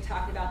exclusion, we've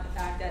talked about the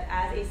fact that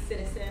as a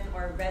citizen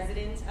or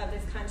resident of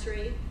this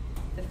country,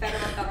 the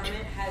federal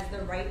government has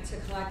the right to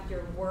collect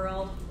your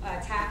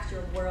tax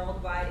your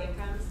worldwide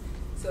incomes.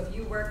 So if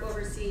you work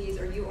overseas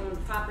or you own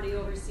property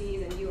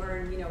overseas and you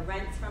earn,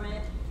 rent from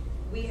it,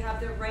 we have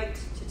the right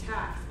to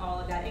tax all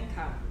of that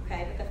income.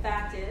 Okay, but the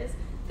fact is,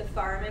 the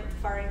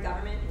foreign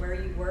government where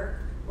you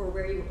work or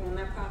where you own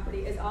that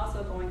property is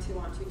also going to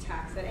want to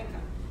tax that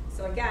income.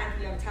 So again,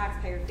 you have a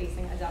taxpayer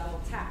facing a double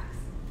tax.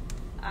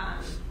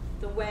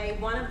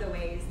 One of the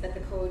ways that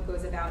the code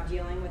goes about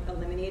dealing with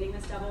eliminating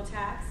this double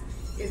tax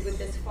is with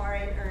this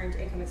foreign earned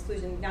income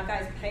exclusion. Now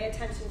guys, pay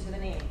attention to the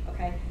name,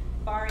 okay?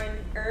 Foreign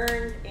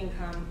earned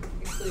income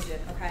exclusion,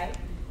 okay?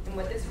 And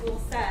what this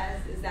rule says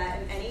is that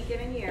in any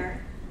given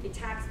year, a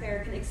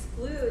taxpayer can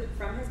exclude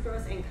from his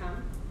gross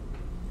income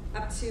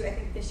up to, I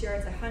think this year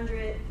it's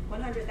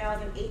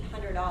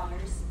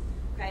 $100,800,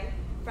 okay,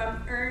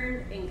 from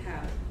earned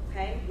income,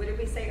 okay? What did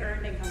we say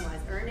earned income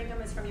was? Earned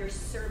income is from your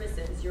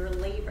services, your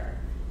labor,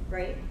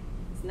 right?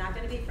 It's not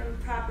going to be from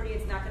property,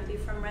 it's not going to be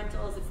from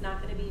rentals, it's not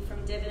going to be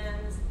from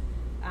dividends,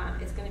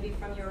 it's going to be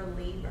from your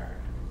labor.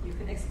 You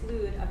can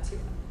exclude up to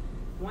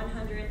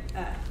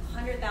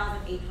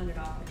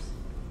 $100,800,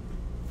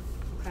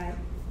 okay?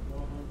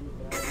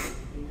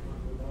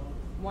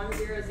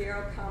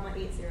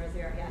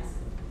 100,800, yes.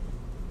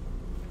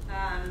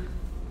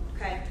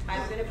 Okay,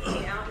 I'm going to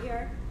point out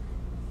here,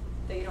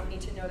 though you don't need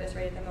to know this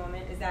right at the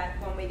moment, is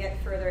that when we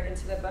get further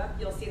into the book,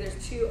 you'll see there's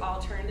two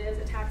alternatives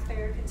a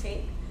taxpayer can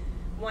take.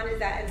 One is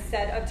that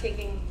instead of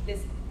taking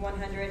this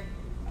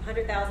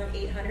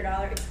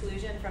 $100,800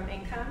 exclusion from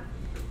income,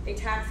 a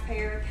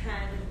taxpayer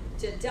can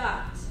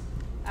deduct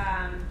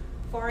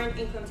foreign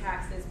income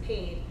taxes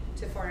paid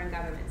to foreign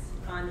governments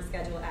on the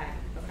Schedule A,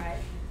 okay?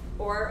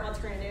 Or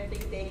alternatively,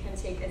 they can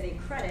take as a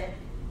credit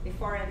a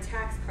foreign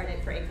tax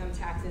credit for income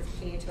taxes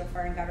paid to a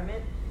foreign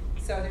government.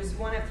 So there's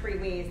one of three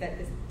ways that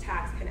this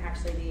tax can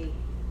actually be,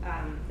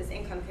 this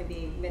income can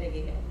be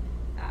mitigated.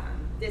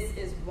 This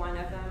is one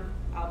of them.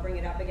 I'll bring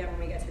it up again when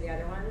we get to the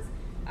other ones,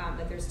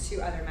 but there's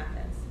two other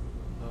methods.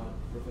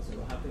 Professor,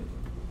 what happens if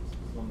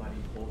somebody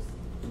holds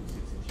two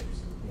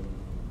citizenships and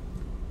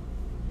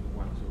you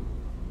want to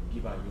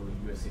give out your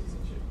U.S.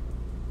 citizenship?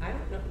 I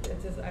don't know.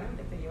 I don't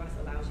think the U.S.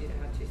 allows you to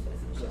have two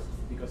citizenships.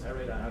 Because I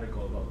read an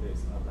article about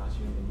this last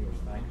year in the New York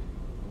Times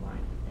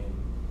online, and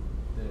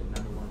the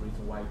number one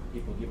reason why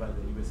people give out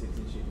the U.S.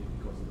 citizenship is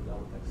because of the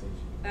double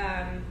taxation.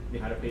 They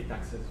had to pay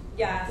taxes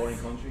in a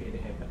foreign country, and they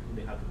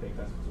have to pay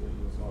taxes to the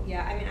U.S. government.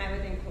 Yeah, I mean, I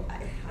would think.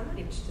 I'm not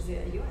even. Does the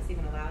U.S.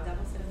 even allow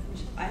double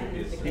citizenship? I didn't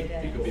even think they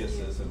did. You could be a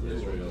citizen of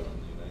Israel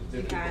and the United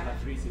States. They have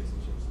three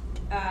citizenships.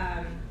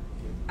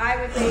 I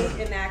would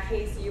think in that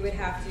case you would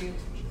have to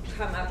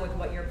come up with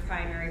what your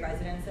primary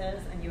residence is,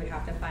 and you would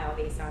have to file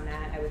based on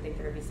that. I would think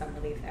there would be some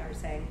relief there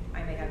saying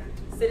I may have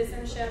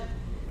citizenship,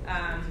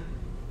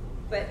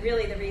 but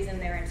really the reason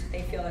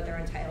they feel that they're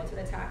entitled to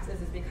the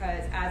taxes is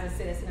because as a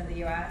citizen of the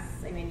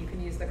U.S., I mean, you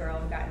can use the girl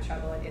who got in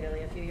trouble in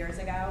Italy a few years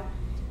ago.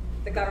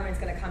 The government's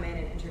going to come in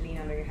and intervene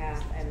on your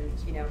behalf and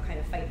kind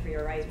of fight for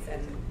your rights,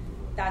 and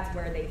that's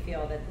where they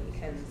feel that they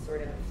can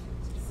sort of.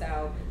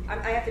 So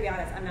I have to be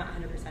honest, I'm not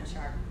 100%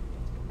 sure.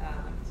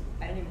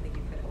 I don't even think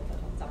you could hold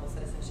double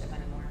citizenship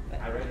anymore. But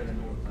I read it in the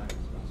New York Times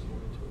last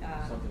year,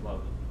 something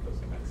about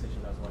because of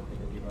taxation. That's why I think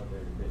they give out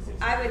their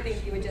citizenship. I would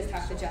think you would just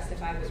have to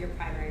justify what your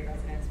primary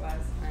residence was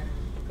and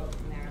go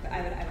from there. But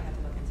I would have to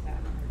look into that.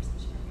 I'm not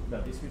 100% sure.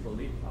 But these people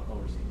live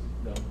overseas.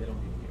 They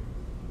don't live here.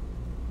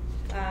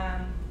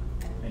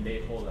 And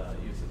they hold a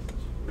U.S.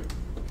 citizenship.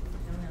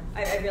 I don't know.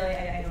 I really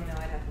don't know.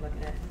 I'd have to look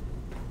at it.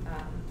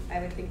 I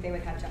would think they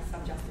would have just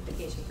some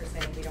justification for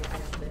saying we don't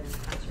want to live in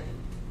the country.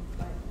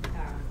 But,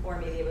 or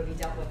maybe it would be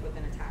dealt with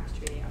within a tax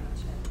treaty. I'm not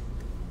sure.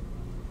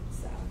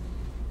 So,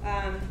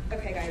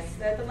 okay, guys.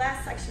 the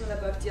last section of the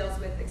book deals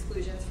with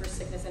exclusions for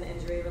sickness and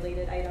injury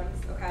related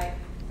items, okay?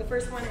 The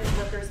first one is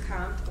workers'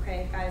 comp,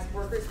 okay? Guys,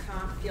 workers'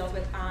 comp deals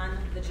with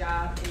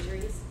on-the-job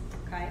injuries,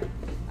 okay?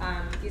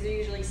 These are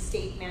usually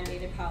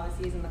state-mandated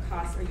policies, and the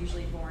costs are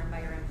usually borne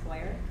by your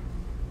employer.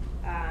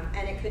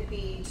 And it could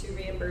be to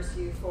reimburse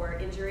you for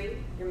injury,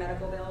 your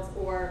medical bills,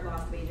 or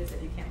lost wages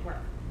if you can't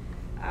work.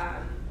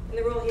 And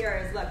the rule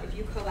here is, look, if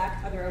you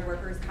collect under a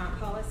workers' comp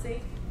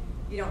policy,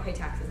 you don't pay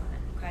taxes on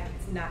it, okay?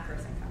 It's not gross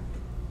income.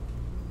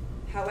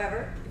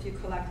 However, if you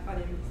collect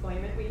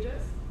unemployment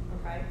wages,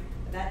 okay,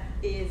 that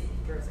is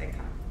gross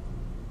income,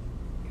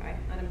 okay?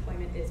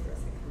 Unemployment is gross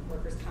income.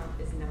 Workers' comp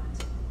is not.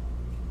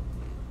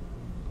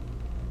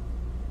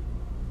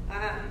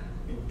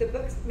 The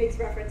book makes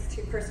reference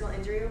to personal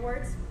injury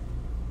awards.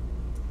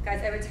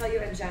 Guys, I would tell you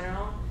in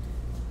general,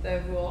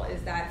 the rule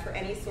is that for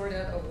any sort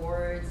of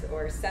awards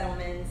or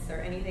settlements or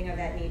anything of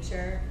that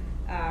nature,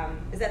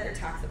 is that they're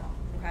taxable,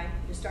 okay?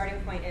 Your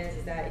starting point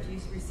is that if you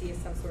receive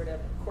some sort of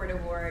court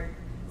award,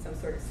 some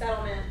sort of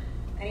settlement,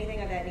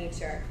 anything of that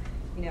nature,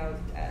 you know,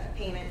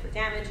 payment for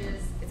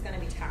damages, it's going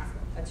to be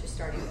taxable. That's your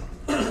starting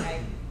point, okay?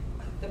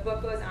 The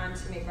book goes on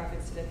to make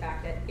reference to the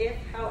fact that if,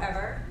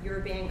 however, you're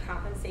being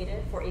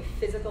compensated for a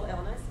physical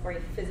illness or a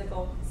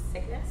physical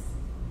sickness,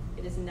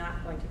 it is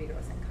not going to be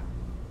gross income,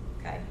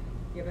 okay?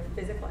 You have a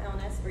physical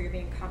illness or you're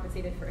being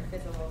compensated for a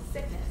physical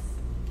sickness,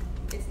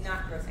 it's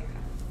not gross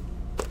income.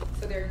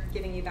 So they're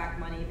giving you back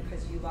money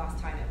because you lost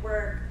time at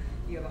work,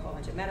 you have a whole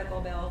bunch of medical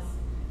bills,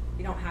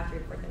 you don't have to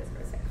report that as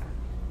gross income.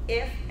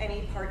 If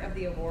any part of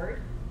the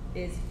award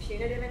is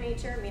punitive in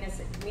nature,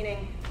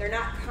 meaning they're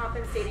not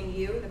compensating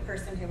you, the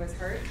person who was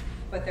hurt,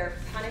 but they're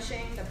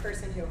punishing the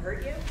person who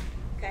hurt you,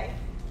 okay?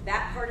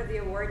 That part of the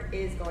award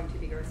is going to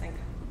be gross income,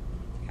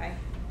 okay?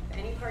 If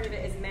any part of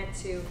it is meant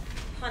to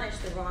punish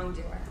the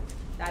wrongdoer,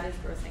 that is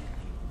gross income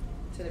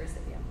to the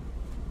recipient,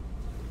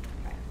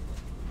 okay?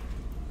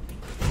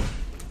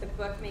 The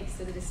book makes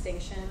the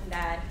distinction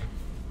that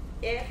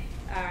if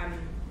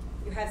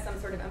you have some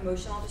sort of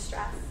emotional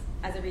distress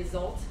as a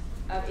result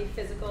of a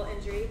physical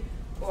injury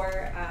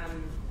or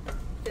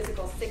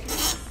physical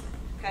sickness,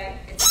 okay,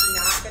 it's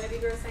not going to be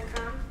gross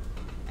income.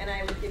 And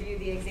I would give you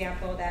the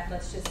example that,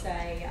 let's just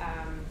say,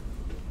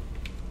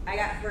 I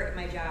got hurt at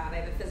my job. I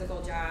have a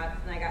physical job,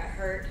 and I got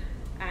hurt,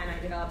 and I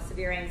developed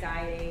severe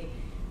anxiety,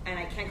 and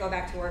I can't go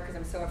back to work because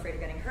I'm so afraid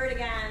of getting hurt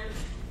again.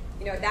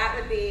 You know, that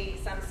would be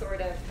some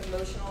sort of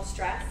emotional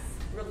stress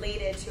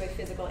related to a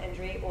physical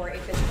injury or a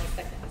physical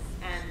sickness.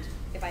 And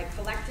if I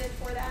collected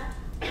for that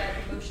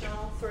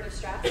emotional sort of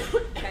stress,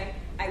 okay,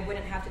 I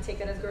wouldn't have to take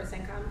it as gross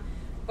income.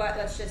 But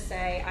let's just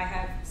say I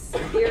have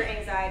severe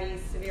anxiety,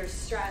 severe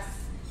stress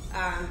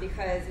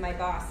because my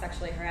boss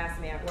sexually harassed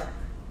me at work,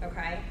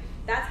 okay?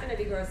 That's going to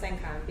be gross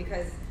income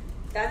because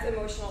that's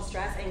emotional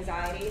stress,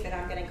 anxiety that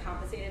I'm getting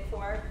compensated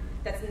for.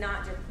 That's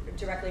not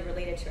directly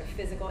related to a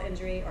physical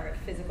injury or a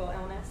physical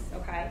illness,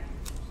 okay?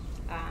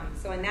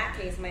 So in that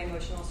case, my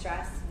emotional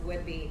stress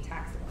would be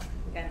taxable.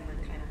 Again,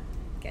 we're kind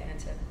of getting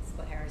into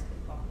split hairs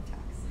with wealth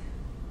tax.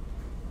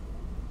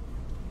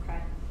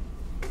 Okay.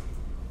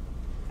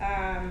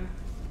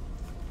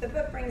 The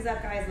book brings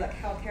up, guys, look,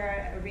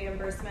 healthcare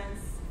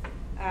reimbursements.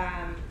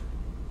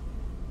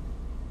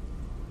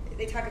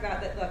 They talk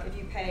about that, look, if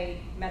you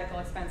pay medical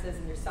expenses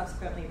and you're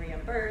subsequently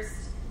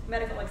reimbursed,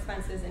 medical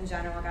expenses in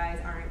general, guys,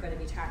 aren't going to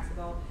be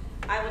taxable.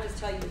 I will just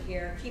tell you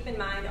here, keep in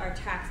mind our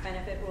tax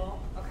benefit rule,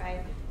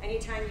 okay?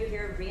 Anytime you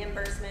hear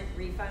reimbursement,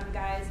 refund,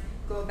 guys,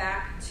 go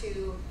back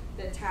to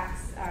the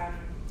tax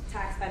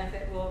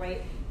benefit rule,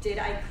 right? Did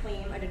I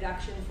claim a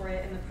deduction for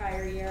it in the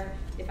prior year?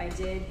 If I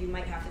did, you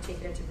might have to take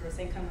it into gross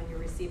income when you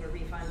receive a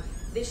refund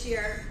this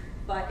year,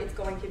 but it's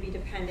going to be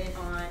dependent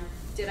on,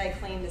 did I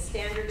claim the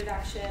standard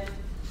deduction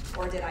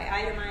or did I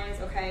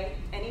itemize, okay?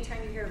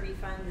 Anytime you hear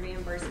refund,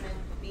 reimbursement,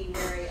 be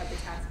wary of the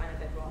tax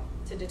benefit rule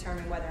to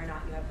determine whether or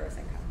not you have gross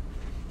income.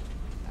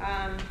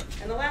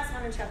 And the last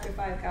one in chapter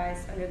 5,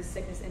 guys, under the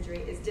sickness injury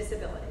is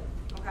disability,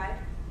 okay?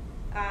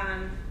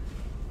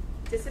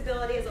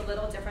 Disability is a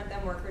little different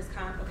than workers'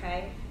 comp,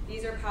 okay?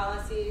 These are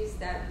policies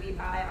that we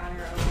buy on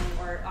our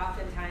own, or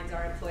oftentimes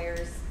our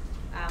employers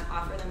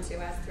offer them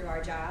to us through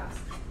our jobs,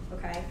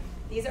 okay?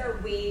 These are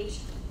wage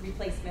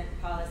replacement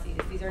policies.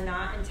 These are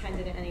not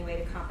intended in any way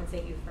to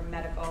compensate you for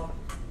medical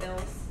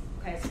bills,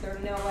 okay? So they're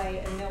in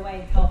no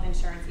way health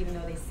insurance, even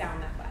though they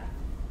sound that way,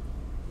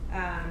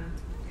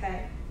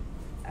 okay?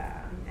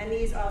 And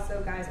these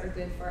also, guys, are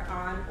good for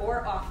on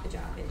or off the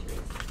job injuries,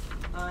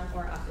 on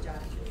or off the job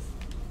injuries.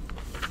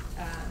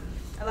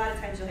 A lot of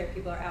times you'll hear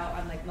people are out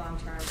on like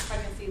long-term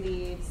pregnancy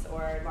leaves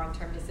or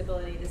long-term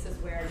disability. This is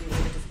where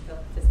the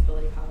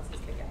disability policies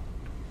kick in.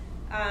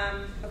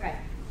 Okay,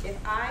 if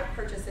I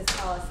purchase this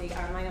policy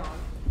on my own,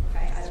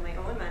 okay, out of my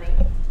own money,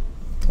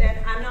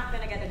 then I'm not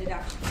going to get a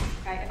deduction.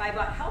 Okay, if I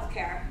bought health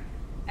care,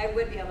 I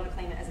would be able to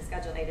claim it as a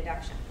Schedule A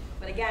deduction.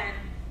 But again,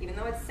 even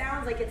though it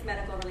sounds like it's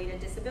medical-related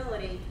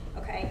disability,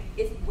 okay,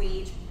 it's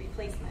wage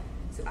replacement.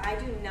 So I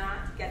do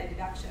not get a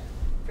deduction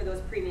for those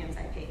premiums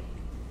I paid.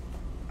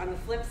 On the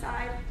flip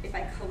side, if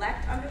I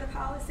collect under the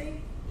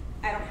policy,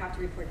 I don't have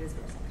to report it as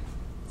gross income.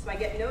 So I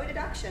get no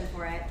deduction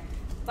for it,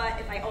 but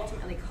if I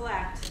ultimately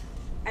collect,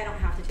 I don't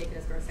have to take it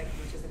as gross income,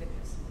 which is a good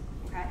news,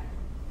 okay?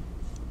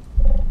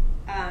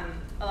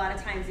 A lot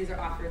of times these are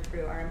offered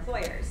through our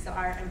employers. So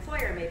our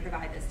employer may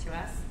provide this to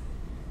us,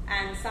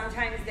 and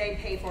sometimes they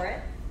pay for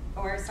it,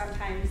 or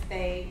sometimes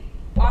they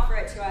offer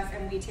it to us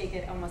and we take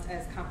it almost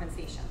as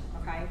compensation,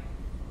 okay?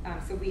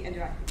 So we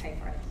indirectly pay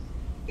for it.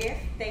 If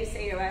they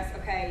say to us,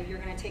 okay, you're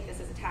gonna take this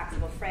as a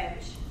taxable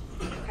fringe,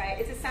 okay,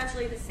 it's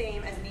essentially the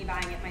same as me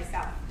buying it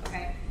myself,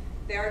 okay?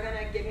 They're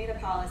gonna give me the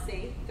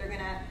policy, they're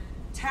gonna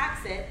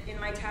tax it in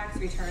my tax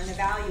return, the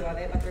value of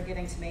it, what they're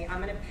giving to me. I'm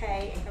gonna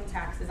pay income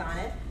taxes on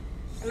it,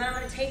 and then I'm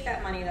gonna take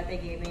that money that they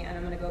gave me and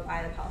I'm gonna go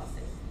buy the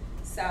policy.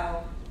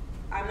 So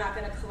I'm not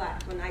gonna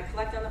collect. When I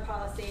collect on the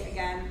policy,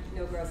 again,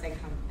 no gross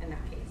income in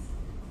that case,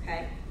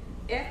 okay?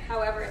 If,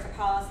 however, it's a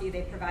policy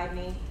they provide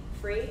me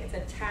free, it's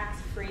a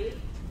tax-free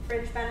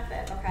fringe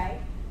benefit, okay,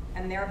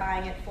 and they're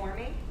buying it for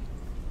me,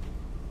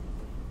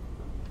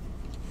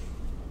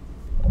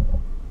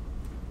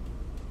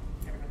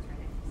 everyone's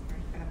writing,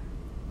 sorry, go ahead.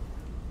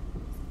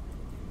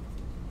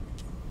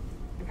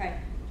 Okay,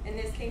 in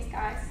this case,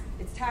 guys,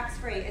 it's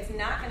tax-free. It's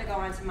not going to go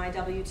onto my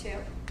W-2.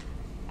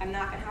 I'm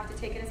not going to have to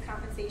take it as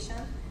compensation,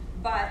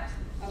 but,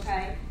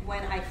 okay,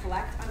 when I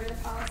collect under the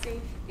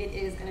policy, it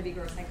is going to be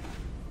gross income.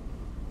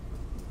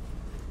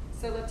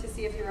 So look to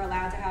see if you're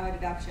allowed to have a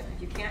deduction.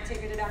 If you can't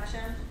take a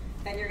deduction,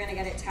 then you're going to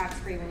get it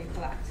tax-free when you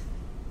collect,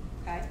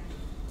 okay?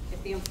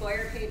 If the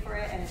employer paid for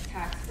it and it's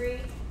tax-free,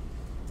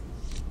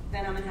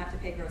 then I'm going to have to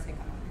pay gross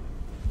income on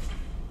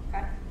it,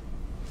 okay?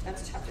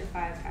 That's chapter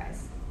 5,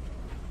 guys.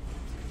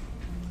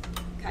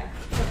 Okay,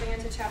 jumping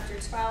into chapter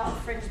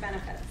 12, fringe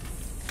benefits.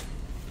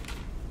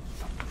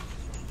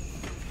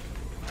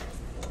 Where's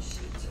my little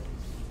sheet?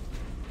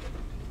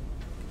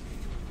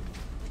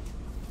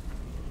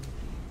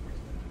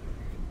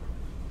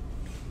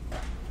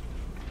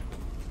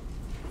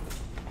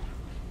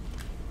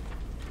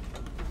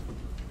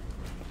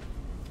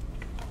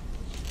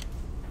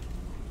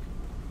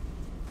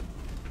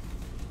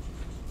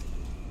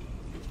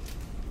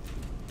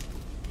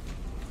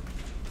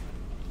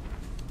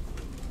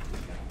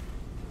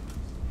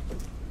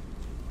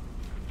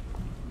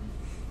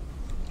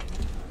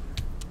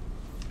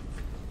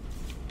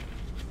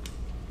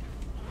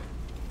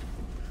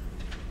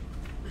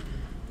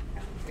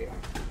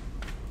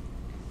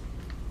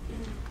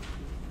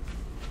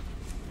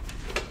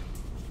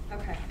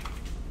 Okay.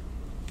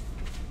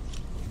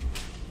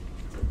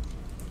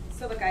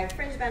 So look, guys,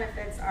 fringe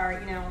benefits are,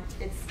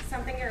 it's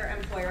something your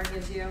employer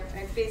gives you.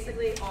 It's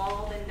basically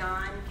all the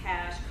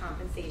non-cash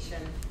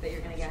compensation that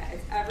you're going to get.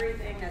 It's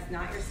everything that's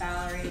not your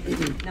salary,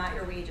 not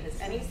your wages,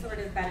 any sort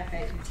of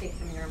benefit you take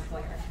from your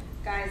employer.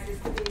 Guys, this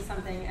could be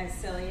something as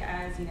silly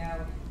as,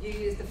 you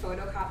use the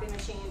photocopy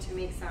machine to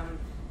make some,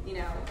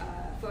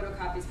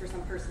 photocopies for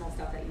some personal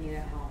stuff that you need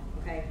at home,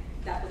 okay?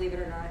 That, believe it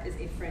or not, is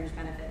a fringe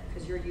benefit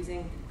because you're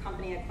using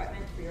company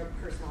equipment for your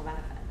personal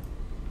benefit.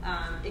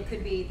 It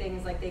could be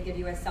things like they give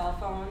you a cell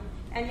phone,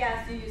 and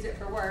yes, you use it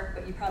for work,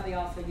 but you probably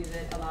also use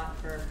it a lot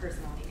for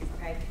personal needs,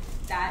 okay?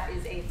 That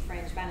is a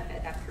fringe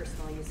benefit, that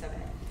personal use of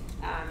it.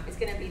 It's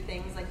gonna be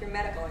things like your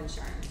medical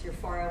insurance, your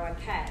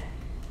 401k.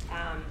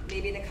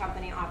 Maybe the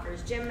company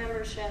offers gym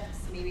memberships,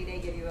 maybe they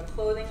give you a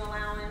clothing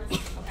allowance,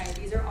 okay?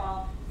 These are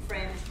all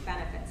fringe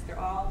benefits. They're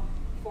all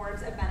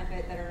forms of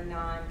benefit that are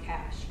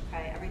non-cash,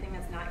 okay? Everything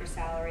that's not your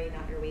salary,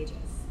 not your wages.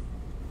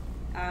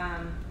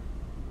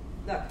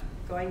 Look,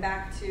 going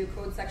back to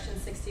Code Section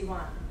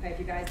 61, okay? If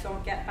you guys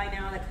don't get by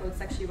now that Code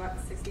Section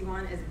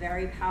 61 is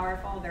very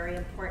powerful, very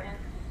important,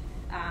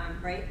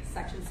 right?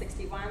 Section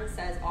 61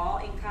 says all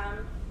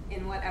income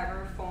in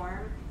whatever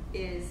form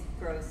is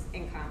gross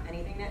income,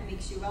 anything that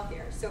makes you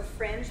wealthier. So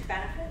fringe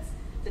benefits,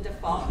 the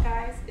default,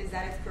 guys, is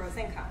that it's gross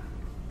income,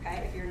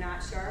 okay? If you're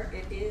not sure,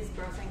 it is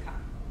gross income.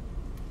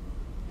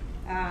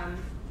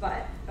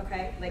 But,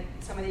 okay, like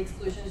some of the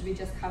exclusions we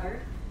just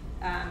covered,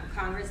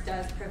 Congress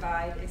does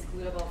provide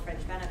excludable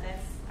fringe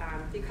benefits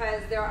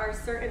because there are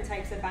certain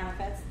types of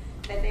benefits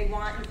that they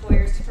want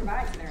employers to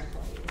provide to their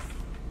employees.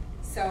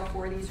 So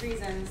for these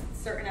reasons,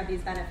 certain of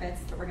these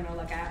benefits that we're going to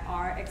look at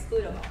are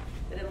excludable.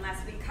 But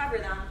unless we cover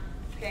them,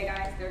 okay,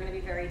 guys, they're going to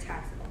be very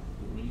taxable.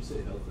 When you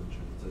say health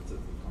insurance, that's if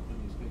the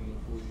company's paying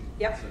for you?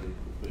 Yep. So,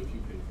 but if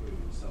you pay for it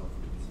yourself,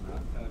 it's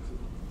not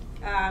taxable?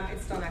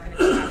 It's still not going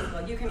to be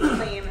taxable. You can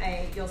claim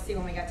you'll see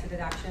when we get to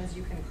deductions,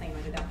 you can claim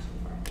a deduction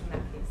for it in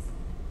that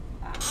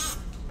case.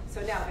 So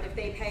no, but if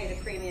they pay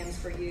the premiums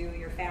for you,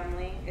 your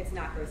family, it's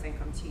not gross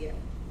income to you.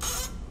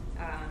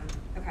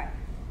 Okay.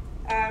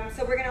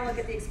 So we're going to look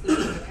at the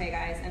exclusions, okay,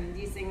 guys, and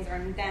these things are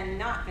then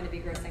not going to be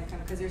gross income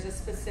because there's a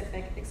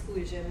specific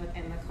exclusion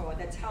within the code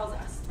that tells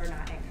us they're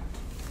not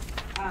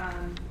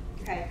income.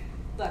 Okay,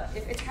 look,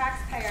 if a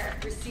taxpayer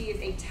receives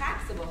a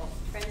taxable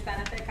fringe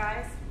benefit,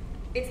 guys,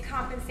 it's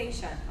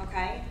compensation,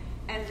 okay?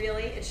 And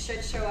really, it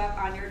should show up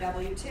on your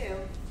W-2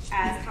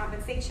 as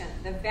compensation.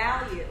 The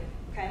value,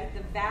 okay,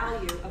 the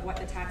value of what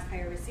the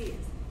taxpayer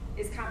receives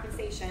is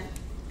compensation.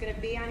 It's going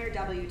to be on your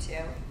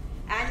W-2.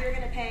 and you're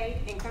going to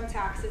pay income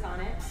taxes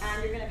on it,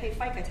 and you're going to pay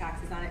FICA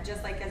taxes on it,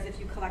 just like as if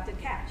you collected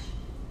cash.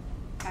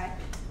 Okay?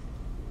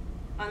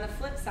 On the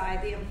flip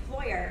side, the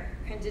employer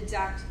can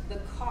deduct the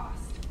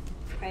cost,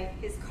 okay?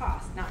 His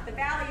cost, not the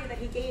value that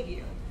he gave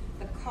you,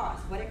 the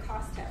cost, what it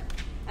cost him.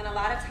 And a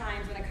lot of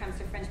times when it comes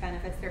to fringe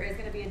benefits, there is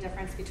going to be a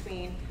difference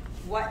between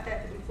what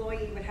the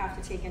employee would have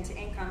to take into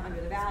income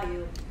under the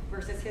value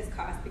versus his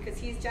cost, because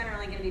he's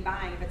generally going to be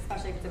buying,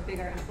 especially if it's a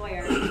bigger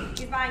employer,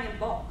 he's buying in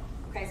bulk,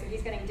 okay? So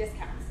he's getting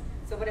discounts.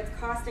 So what it's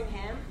costing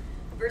him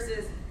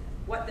versus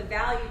what the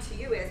value to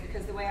you is,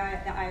 because the way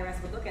the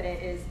IRS would look at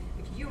it is,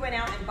 if you went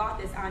out and bought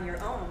this on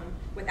your own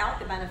without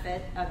the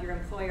benefit of your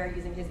employer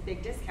using his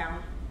big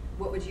discount,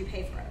 what would you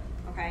pay for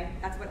it, okay?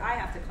 That's what I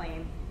have to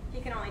claim.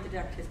 He can only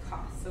deduct his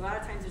costs. So a lot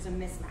of times there's a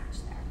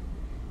mismatch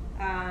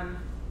there.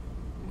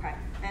 Okay,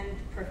 and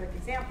perfect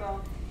example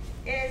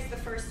is the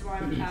first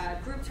one,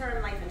 group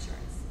term life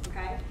insurance,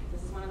 okay?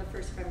 This is one of the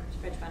first fringe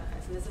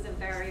benefits, and this is a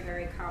very,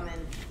 very common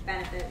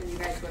benefit when you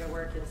guys go to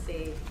work. You'll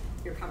see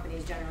your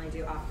companies generally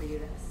do offer you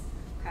this,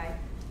 okay?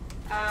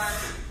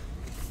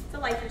 It's a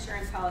life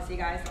insurance policy,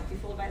 guys. Don't be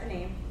fooled by the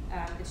name.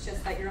 It's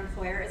just that your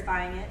employer is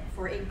buying it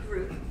for a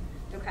group,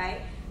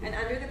 okay? And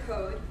under the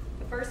code,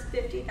 the first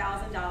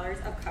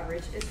 $50,000 of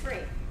coverage is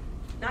free.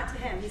 Not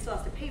to him, he still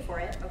has to pay for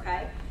it,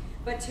 okay?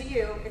 But to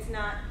you, it's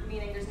not,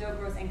 meaning there's no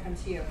gross income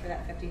to you for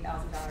that $50,000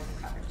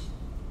 of coverage,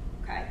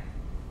 okay?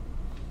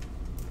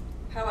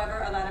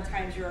 However, a lot of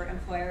times your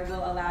employer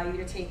will allow you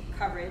to take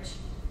coverage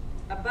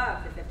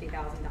above the $50,000.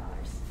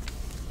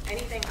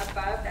 Anything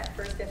above that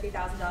first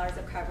 $50,000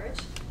 of coverage,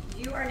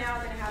 you are now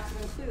going to have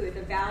to include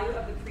the value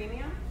of the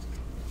premium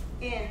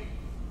in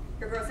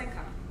your gross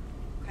income,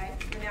 okay?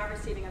 You're now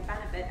receiving a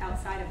benefit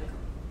outside of the code.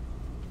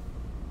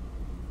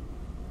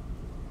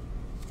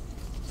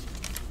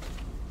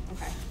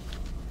 Okay.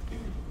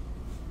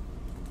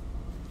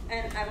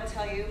 And I will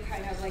tell you,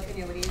 kind of like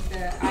annuities,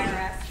 the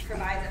IRS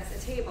provides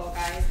us a table,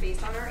 guys,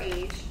 based on our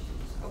age,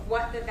 of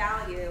what the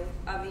value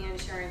of the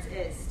insurance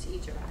is to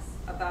each of us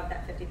above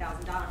that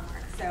 $50,000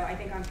 mark. So I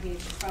think on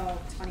page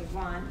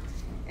 1221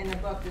 in the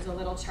book, there's a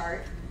little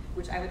chart,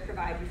 which I would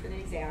provide you for the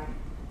exam,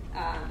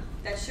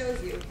 that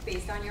shows you,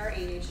 based on your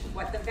age,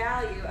 what the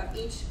value of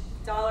each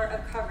dollar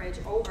of coverage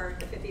over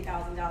the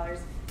 $50,000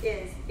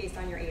 is based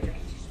on your age range.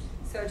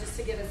 So just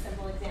to give a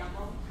simple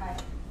example, okay,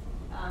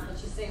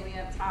 let's just say we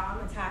have Tom,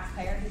 a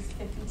taxpayer, he's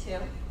 52,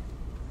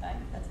 okay,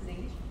 that's his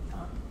age,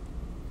 Tom.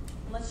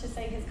 And let's just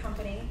say his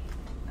company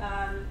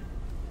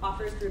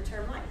offers group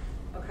term life,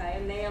 okay,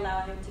 and they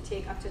allow him to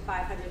take up to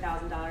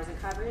 $500,000 in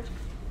coverage,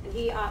 and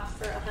he opts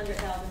for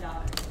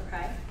 $100,000,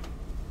 okay?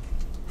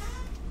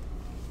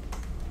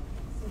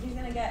 So he's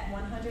going to get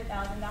 $100,000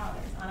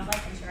 on a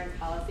life insurance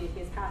policy if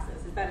he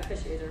passes. His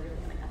beneficiaries are really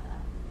going to get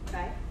that,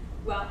 okay?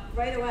 Well,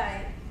 right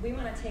away, we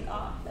want to take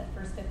off that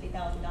first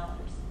 $50,000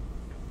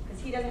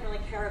 because he doesn't really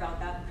care about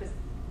that, because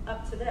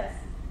up to this,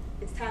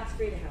 it's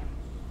tax-free to him.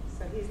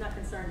 So he's not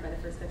concerned by the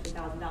first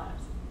 $50,000.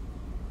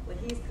 What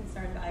he's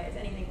concerned by is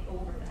anything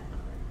over that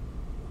number.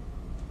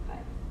 Okay.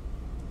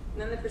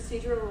 And then the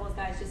procedural rules,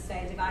 guys, just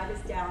say divide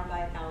this down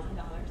by $1,000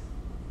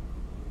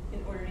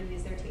 in order to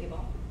use their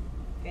table.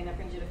 Okay, and that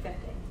brings you to 50.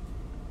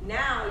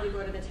 Now you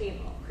go to the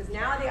table, because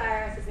now the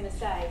IRS is going to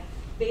say,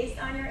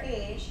 based on your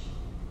age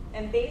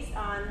and based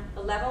on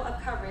the level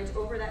of coverage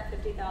over that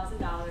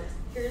 $50,000,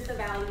 here's the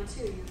value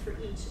to you for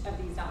each of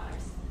these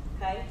dollars.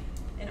 Okay?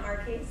 In our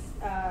case,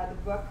 the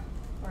book,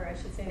 or I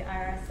should say the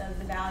IRS says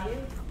the value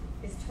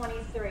is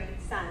 23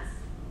 cents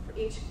for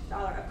each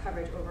dollar of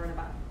coverage over and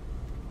above.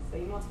 So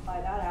you multiply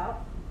that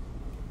out.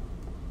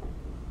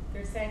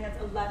 They're saying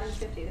that's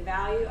 $11.50. The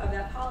value of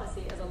that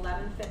policy is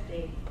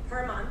 $11.50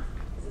 per month.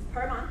 This is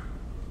per month,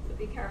 so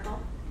be careful.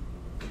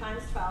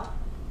 Times 12.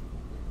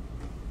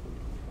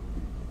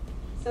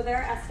 So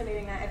they're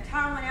estimating that if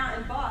Tom went out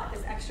and bought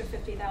this extra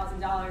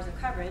 $50,000 of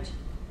coverage,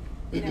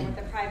 you know, with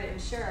the private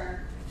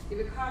insurer, it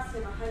would cost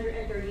him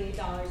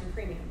 $138 in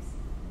premiums.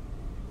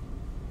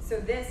 So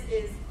this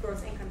is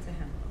gross income to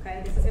him,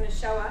 okay? This is going to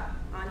show up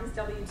on his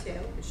W-2,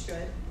 it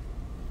should,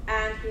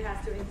 and he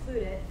has to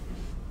include it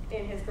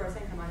in his gross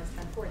income on his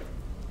 1040.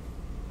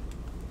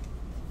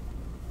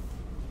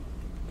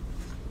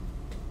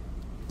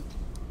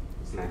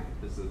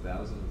 Is the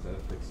 1,000, is that a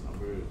fixed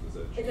number? Or does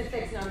that It's a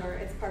fixed number.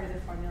 It's part of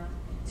their formula.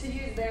 To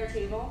use their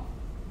table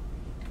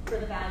for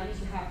the values,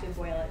 you have to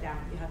boil it down.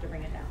 You have to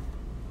bring it down.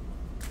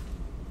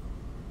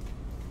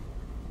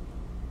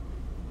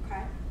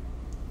 Okay?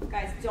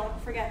 Guys,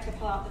 don't forget to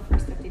pull out the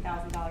first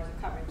 $50,000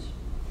 of coverage.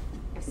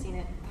 I've seen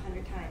it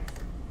 100 times.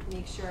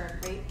 Make sure,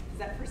 right? Because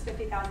that first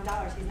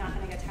 $50,000, he's not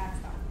going to get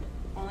taxed on.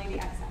 Only the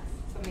excess.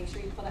 So make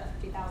sure you pull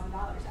that $50,000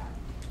 out.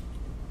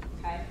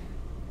 Okay?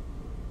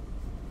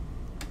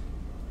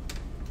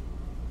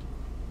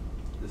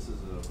 This is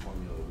a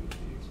formula we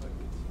should be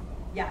expected to know.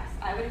 Yes,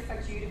 I would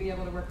expect you to be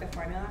able to work the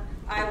formula.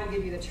 I will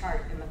give you the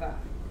chart in the book,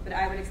 but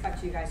I would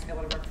expect you guys to be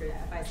able to work through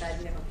that. If I said,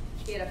 you know,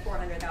 he had a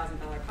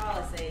 $400,000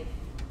 policy,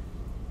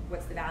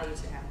 what's the value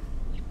to him?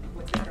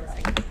 What's the gross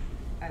income?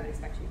 I would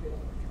expect you to be able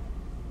to work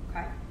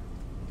through it. Okay?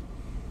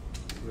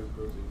 basically his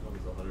gross income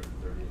is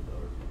 $138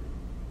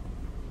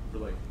 for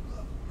like.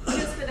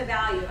 Just for the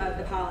value of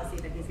the policy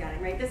that he's getting,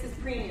 right? This is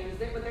premiums.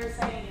 What they're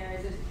saying here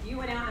is if you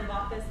went out and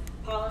bought this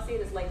policy,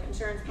 this life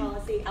insurance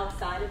policy,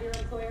 outside of your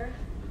employer,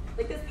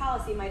 like this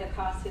policy might have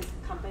cost his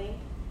company,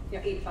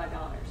 $85.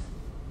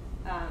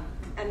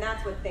 And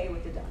that's what they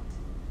would deduct.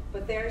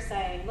 But they're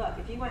saying, look,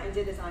 if you went and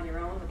did this on your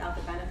own without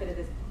the benefit of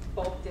this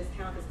bulk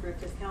discount, this group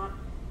discount,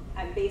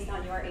 and based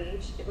on your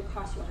age, it would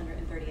cost you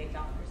 $138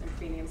 in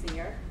premiums a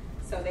year.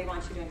 So they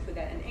want you to include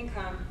that in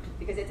income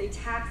because it's a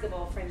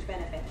taxable fringe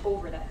benefit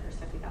over that first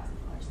 $50,000.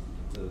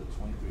 The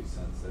 23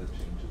 cents, that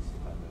changes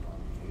dependent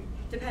on the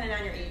age. Depending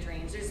on your age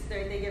range.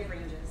 They give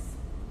ranges,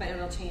 but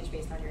it'll change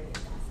based on your age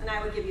class. And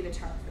I would give you the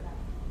chart for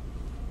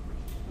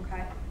that.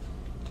 Okay?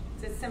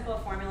 It's a simple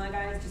formula,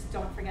 guys. Just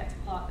don't forget to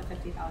pull out the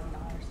 $50,000.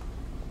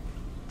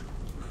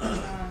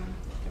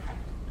 Okay.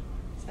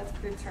 So that's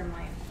group term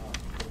life.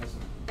 Professor,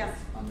 yes.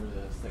 Under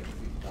the second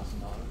 $50,000,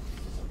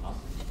 is it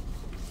possible?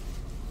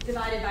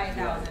 Divided by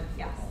 1,000.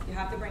 Yes. You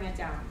have to bring it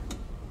down.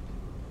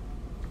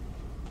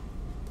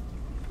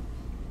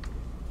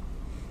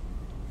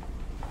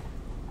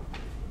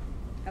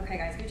 Okay,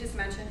 guys, we just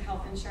mentioned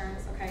health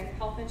insurance, okay?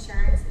 Health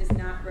insurance is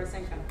not gross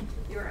income.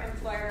 Your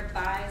employer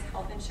buys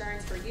health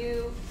insurance for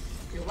you,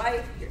 your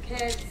wife, your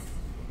kids,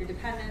 your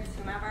dependents,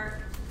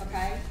 whomever,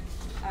 okay?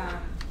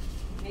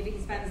 Maybe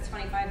he spends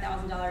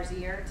 $25,000 a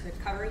year to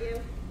cover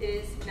you. It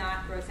is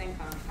not gross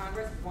income.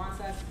 Congress wants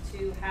us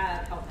to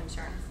have health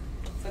insurance,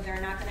 so they're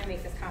not gonna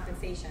make this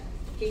compensation.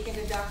 He can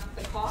deduct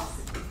the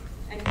cost,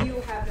 and you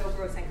have no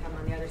gross income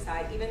on the other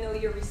side, even though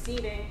you're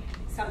receiving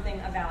something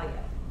of value.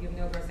 You have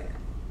no gross income.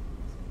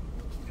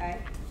 Okay?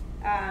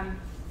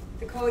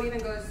 The code even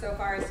goes so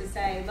far as to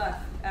say, look,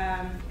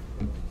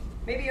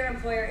 maybe your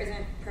employer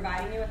isn't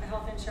providing you with a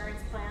health insurance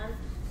plan,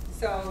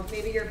 so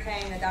maybe you're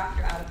paying the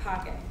doctor out of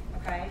pocket,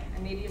 okay?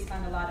 And maybe you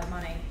spend a lot of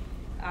money.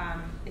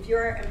 If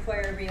your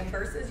employer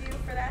reimburses you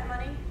for that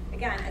money,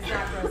 again, it's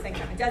not gross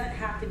income. It doesn't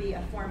have to be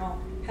a formal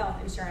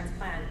health insurance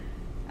plan.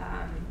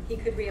 He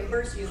could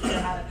reimburse you for your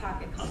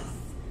out-of-pocket costs.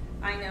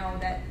 I know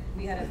that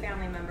we had a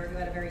family member who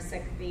had a very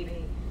sick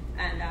baby,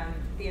 and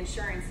the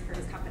insurance for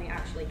his company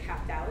actually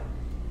capped out,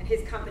 and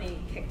his company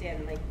kicked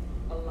in like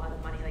a lot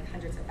of money, like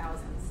hundreds of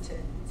thousands, to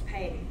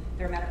pay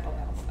their medical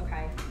bills.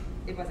 Okay,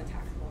 it wasn't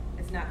taxable.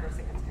 It's not gross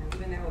income to him,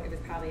 even though it was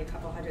probably a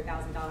couple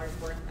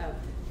 $100,000 worth of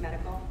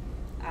medical.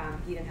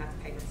 He didn't have to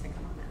pay gross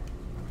income on that.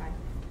 Okay,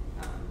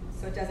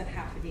 so it doesn't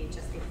have to be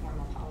just a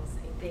formal policy.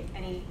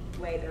 Any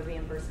way they're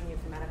reimbursing you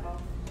for medical,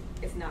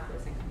 it's not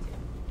gross income to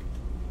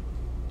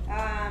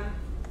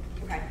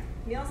you. Okay,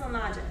 meals and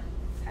lodging.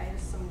 Okay,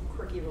 there's some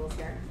quirky rules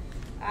here.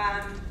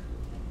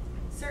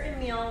 Certain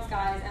meals,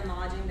 guys, and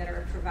lodging that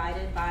are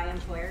provided by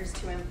employers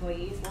to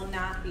employees will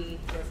not be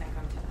gross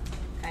income to them.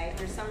 Okay,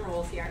 there's some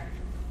rules here.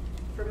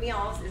 For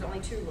meals, there's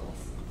only 2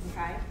 rules.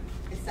 Okay,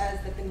 it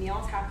says that the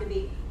meals have to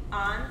be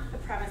on the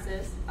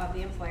premises of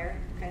the employer.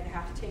 Okay, they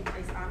have to take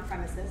place on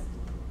premises,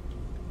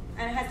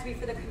 and it has to be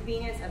for the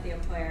convenience of the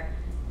employer.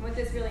 And what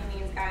this really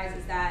means, guys,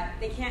 is that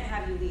they can't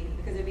have you leave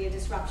because it'd be a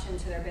disruption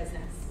to their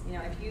business. You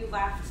know, if you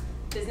left,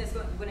 business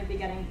wouldn't be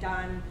getting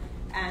done,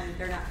 and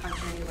they're not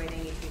functioning the way they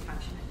need to be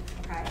functioning,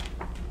 okay?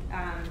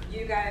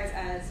 You guys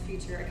as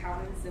future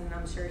accountants, and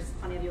I'm sure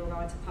plenty of you will go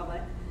into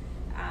public,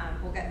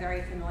 will get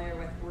very familiar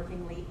with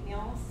working late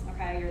meals,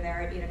 okay? You're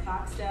there at 8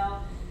 o'clock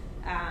still.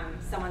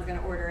 Someone's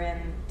gonna order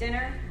in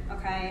dinner,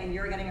 okay, and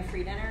you're getting a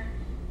free dinner.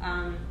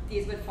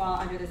 These would fall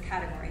under this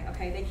category,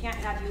 okay? They can't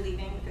have you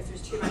leaving because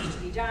there's too much to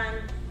be done.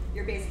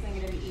 You're basically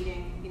gonna be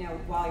eating, you know,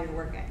 while you're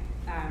working.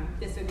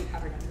 This would be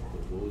covered under that.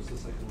 What was the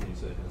second one you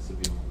said? It has to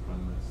be on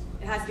premise?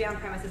 It has to be on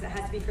premises. It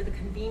has to be for the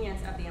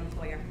convenience of the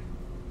employer.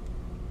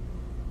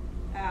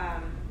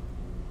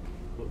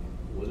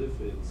 What if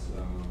it's,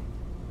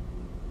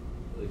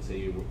 like say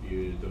you're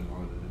doing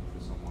auditing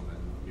for someone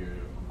and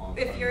you're on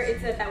If you're,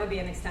 that would be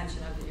an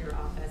extension of your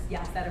office.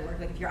 Yes, that'll work.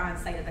 Like if you're on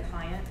site at the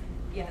client,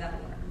 yeah, that'll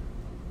work.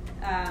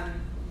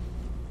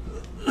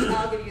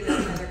 I'll give you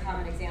another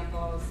common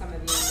example. Some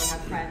of you may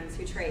have friends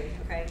who trade,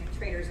 okay?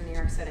 Traders in New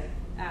York City.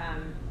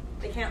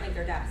 They can't leave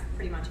their desk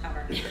pretty much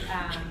ever.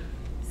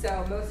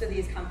 So most of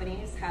these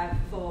companies have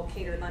full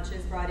catered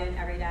lunches brought in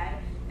every day,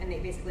 and they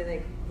basically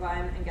like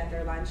run and get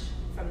their lunch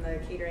from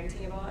the catering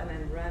table and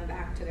then run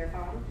back to their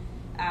phone.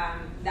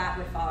 That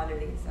would fall under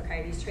these,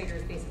 okay? These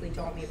traders basically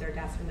don't leave their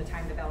desk from the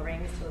time the bell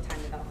rings till the time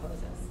the bell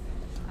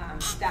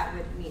closes. That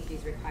would meet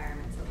these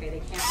requirements, okay? They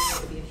can't be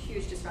able to be a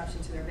huge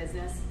disruption to their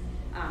business.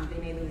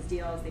 They may lose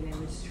deals, they may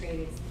lose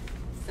trades,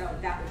 so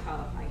that would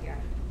qualify here.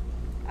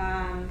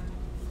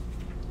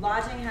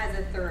 Lodging adds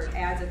a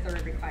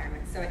third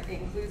requirement. So it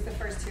includes the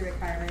first 2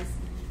 requirements,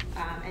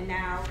 and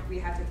now we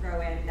have to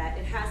throw in that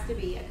it has to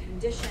be a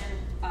condition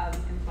of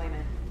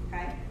employment,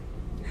 okay?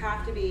 You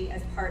have to be,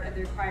 as part of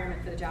the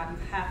requirement for the job, you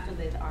have to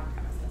live on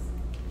premises,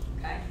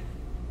 okay?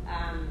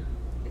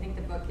 I think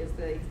the book is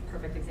the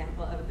perfect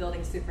example of a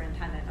building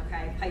superintendent,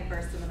 okay? Pipe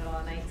bursts in the middle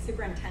of the night,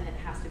 superintendent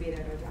has to be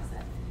there to address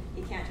it.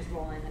 He can't just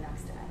roll in the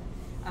next day.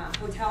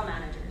 Hotel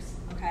managers,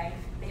 okay?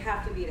 They have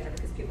have to be there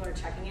because people are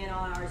checking in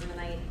all hours of the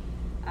night.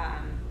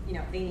 You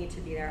know, they need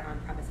to be there on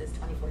premises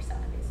 24/7,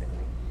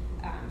 basically.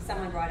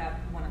 Someone brought up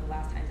one of the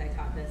last times I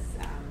taught this,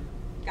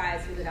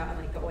 guys who live out on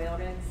like the oil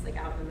rigs, like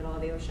out in the middle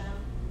of the ocean,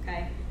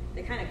 okay?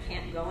 They kind of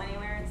can't go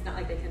anywhere. It's not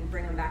like they can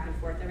bring them back and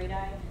forth every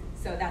day.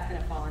 So that's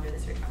gonna fall under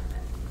this requirement.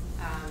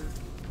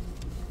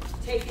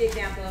 Take the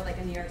example of like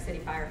a New York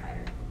City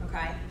firefighter, okay?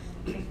 I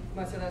think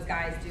most of those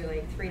guys do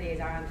like 3 days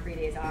on, 3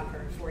 days off,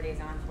 or 4 days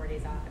on, 4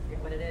 days off, I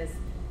forget what it is.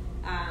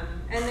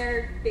 And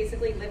they're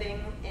basically living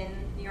in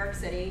New York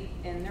City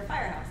in their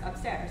firehouse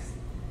upstairs.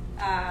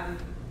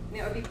 You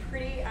know, it would be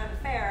pretty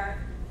unfair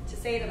to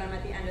say to them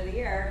at the end of the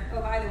year,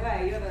 oh, by the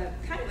way, you have a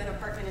kind of an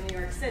apartment in New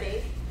York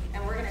City,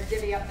 and we're gonna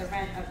divvy up the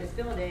rent of this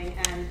building,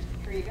 and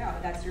here you go,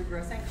 that's your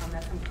gross income,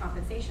 that's some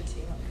compensation to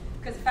you.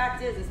 Because the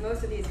fact is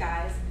most of these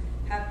guys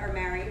are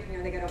married, you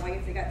know, they got a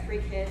wife, they got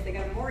 3 kids, they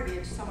got a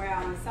mortgage somewhere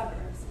out in the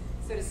suburbs.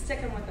 So to stick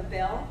them with the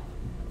bill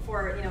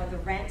for, you know, the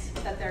rent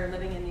that they're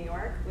living in New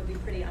York would be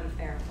pretty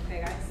unfair,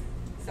 okay guys?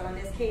 So in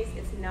this case,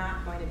 it's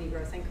not going to be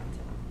gross income to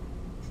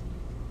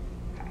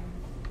them.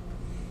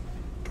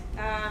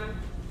 Okay.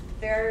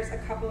 There's a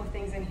couple of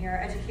things in here.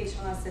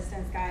 Educational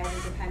assistance, guys,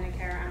 and dependent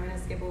care. I'm gonna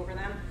skip over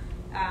them.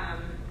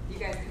 You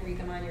guys can read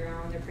them on your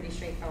own. They're pretty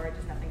straightforward,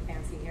 just nothing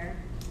fancy here.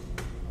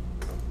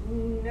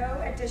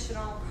 No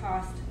additional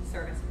cost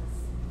services,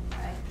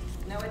 okay?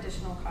 No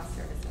additional cost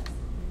services.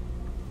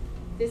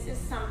 This is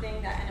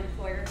something that an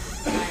employer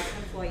can provide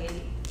an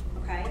employee,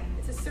 okay?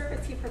 It's a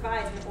service he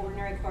provides in the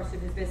ordinary course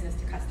of his business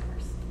to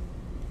customers.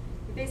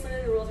 Basically,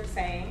 the rules are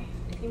saying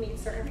if you meet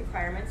certain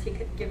requirements, he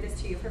could give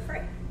this to you for free.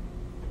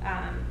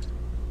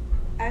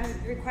 And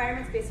the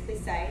requirements basically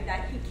say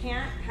that he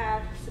can't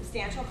have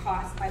substantial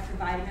costs by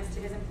providing this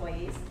to his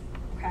employees,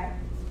 okay?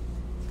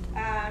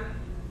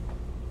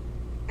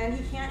 And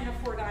he can't have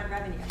foregone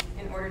revenue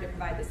in order to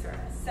provide this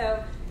service.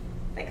 So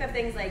think of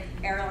things like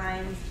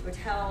airlines,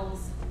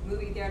 hotels,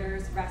 movie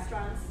theaters,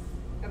 restaurants,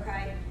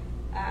 okay?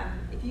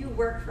 If you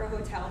work for a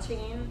hotel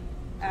chain,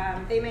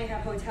 they may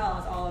have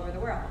hotels all over the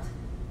world.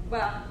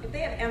 Well, if they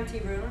have empty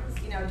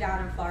rooms, you know,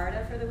 down in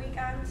Florida for the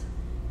weekend,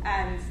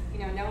 and, you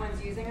know, no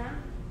one's using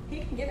them,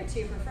 he can give it to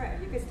you for free.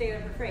 You could stay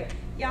there for free.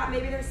 Yeah,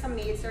 maybe there's some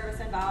maid service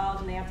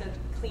involved, and they have to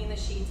clean the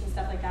sheets and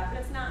stuff like that, but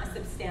it's not a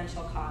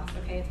substantial cost,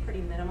 okay? It's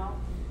pretty minimal.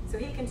 So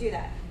he can do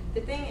that.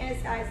 The thing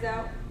is, guys,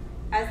 though,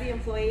 as the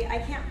employee, I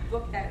can't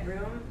book that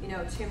room, you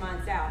know, 2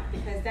 months out,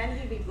 because then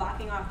he'd be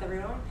blocking off the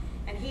room,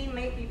 and he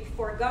may be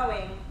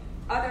foregoing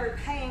other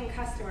paying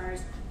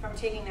customers from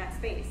taking that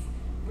space.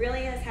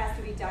 Really, this has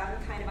to be done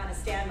kind of on a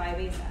standby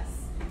basis.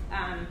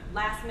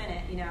 Last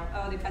minute, you know,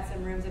 oh, they've got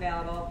some rooms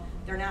available,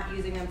 they're not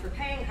using them for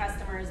paying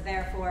customers,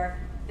 therefore,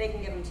 they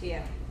can give them to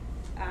you.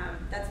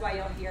 That's why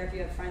you'll hear, if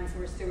you have friends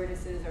who are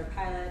stewardesses or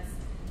pilots,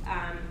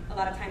 a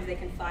lot of times they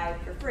can fly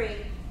for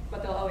free,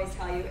 but they'll always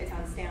tell you it's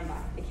on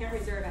standby. They can't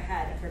reserve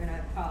ahead if they're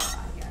gonna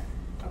qualify here,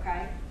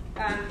 okay?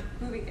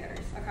 Movie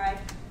theaters, okay?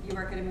 You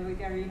work at a movie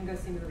theater, you can go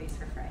see movies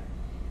for free.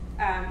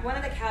 One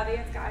of the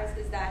caveats, guys,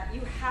 is that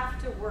you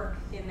have to work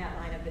in that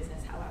line of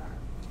business, however.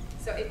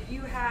 So if you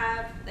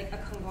have like a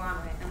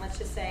conglomerate, and let's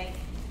just say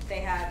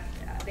they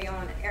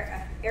own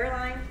an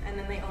airline, and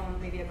then they own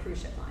maybe a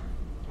cruise ship line,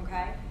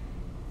 okay?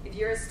 If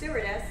you're a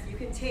stewardess, you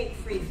can take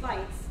free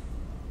flights,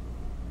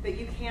 but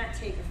you can't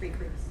take a free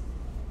cruise,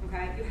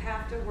 okay? You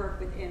have to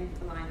work within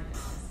the line of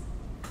business.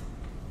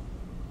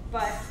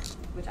 But,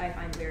 which I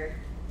find weird,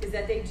 is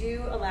that they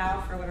do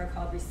allow for what are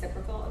called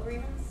reciprocal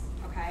agreements,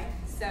 okay?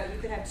 So you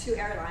could have 2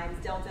 airlines,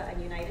 Delta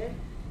and United,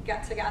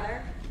 get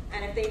together,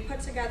 and if they put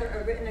together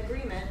a written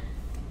agreement,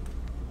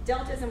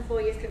 Delta's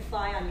employees could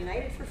fly on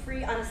United for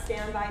free on a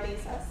standby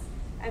basis,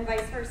 and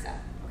vice versa,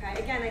 okay?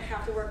 Again, they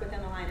have to work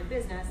within the line of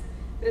business,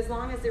 but as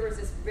long as there was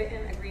this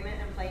written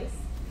agreement in place,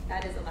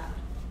 that is allowed.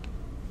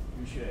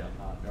 Usually,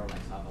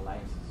 airlines have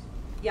alliances.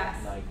 Yes.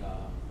 Like,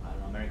 I don't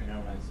know, American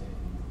Airlines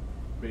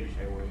and British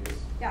Airways.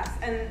 Yes,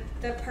 and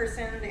the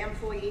person, the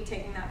employee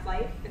taking that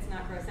flight, it's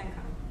not gross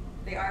income.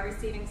 They are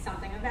receiving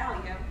something of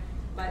value,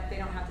 but they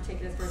don't have to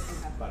take it as gross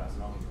income. But as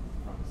long as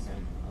it's from the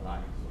same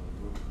alliance or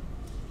group.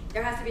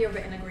 There has to be a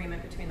written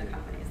agreement between the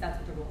companies. That's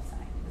what the rules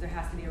say. There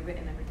has to be a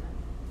written agreement.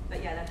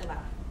 But yeah, that's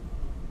allowed.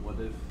 What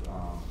if,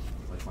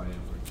 like my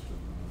aunt works with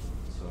me,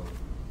 so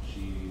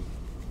she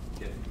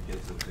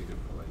gets a ticket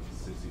for like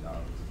 $60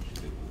 and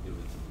she will give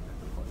it to me at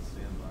the flight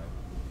standby.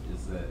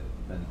 Is that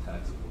then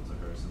taxable to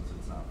her since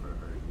it's not for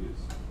her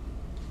use?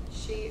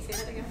 Say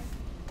that again?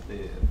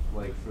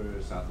 Like for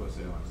Southwest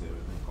Airlines, they have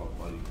a thing called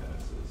buddy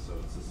passes, so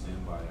it's a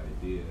standby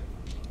idea,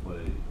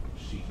 but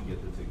she can get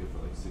the ticket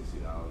for like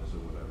 $60 or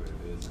whatever it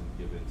is and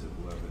give it to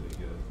whoever they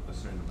get a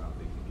certain amount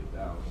they can give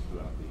out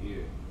throughout the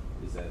year.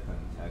 Is that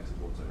then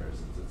taxable to her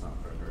since it's not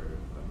for her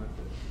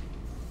benefit?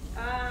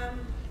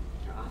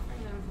 You're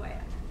offering them what?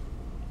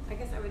 I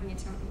guess I would need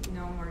to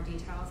know more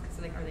details because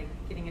like, are they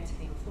giving it to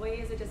the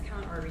employee as a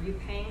discount, or are you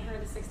paying her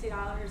the $60?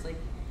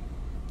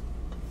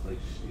 Like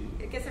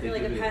she. I guess it really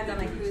depends on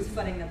like who's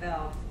footing the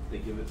bill. They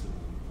give it to the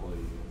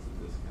employee as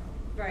a discount.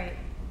 Right.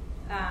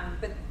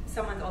 But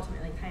someone's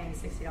ultimately paying $60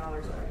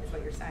 for it, is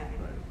what you're saying.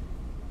 Right.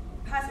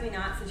 possibly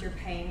not, since you're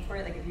paying for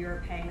it. Like if you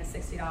were paying the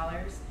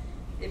 $60,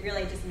 it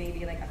really just may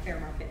be like a fair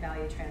market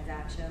value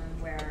transaction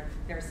where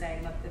they're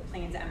saying, look, the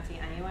plane's empty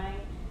anyway,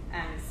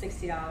 and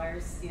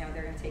 $60,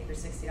 they're going to take your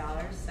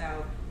 $60.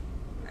 So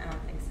I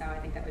don't think so. I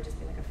think that would just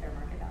be like a fair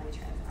market value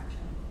transaction.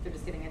 They're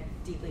just getting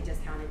a deeply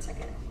discounted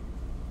ticket.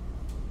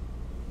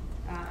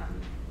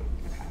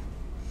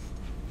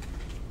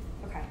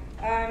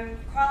 Okay.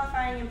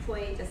 Qualifying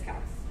employee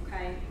discounts.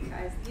 Okay,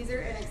 guys, these are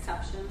an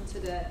exception to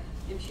the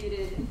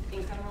imputed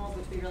income rules,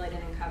 which we really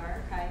didn't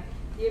cover. Okay,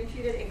 the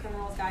imputed income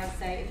rules, guys,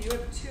 say if you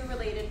have two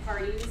related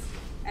parties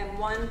and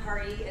one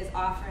party is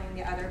offering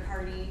the other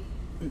party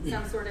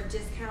some sort of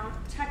discount,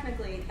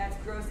 technically that's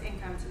gross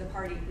income to the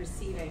party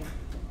receiving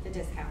the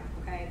discount.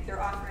 Okay, if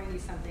they're offering you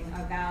something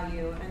of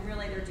value, and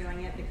really they're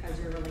doing it because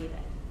you're related.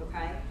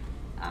 Okay.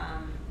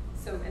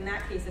 So in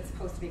that case, it's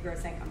supposed to be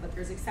gross income, but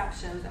there's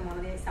exceptions, and one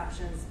of the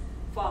exceptions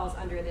falls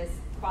under this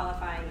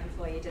qualifying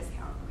employee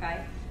discount,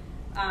 okay?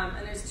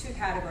 And there's two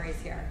categories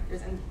here.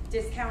 There's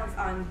discounts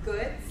on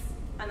goods,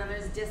 and then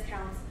there's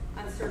discounts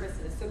on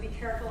services. So be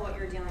careful what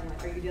you're dealing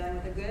with. Are you dealing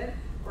with a good,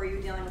 or are you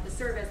dealing with a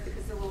service,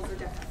 because the rules are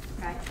different,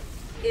 okay?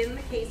 In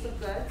the case of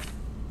goods,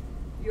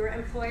 your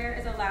employer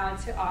is allowed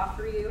to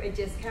offer you a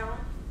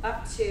discount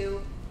up to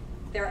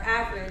their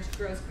average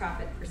gross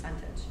profit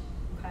percentage,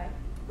 okay?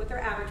 What their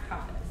average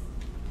profit is.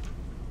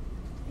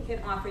 He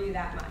can offer you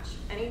that much.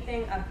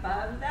 Anything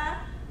above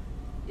that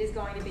is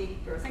going to be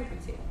gross income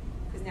to you,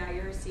 because now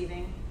you're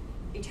receiving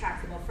a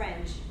taxable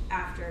fringe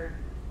after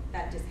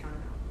that discount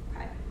amount,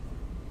 okay?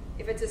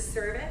 If it's a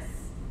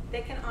service,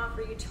 they can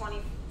offer you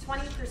 20%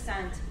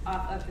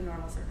 off of the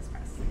normal service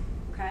price,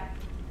 okay?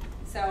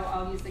 So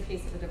I'll use the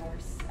case of a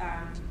divorce.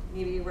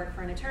 Maybe you work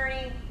for an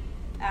attorney,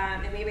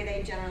 and maybe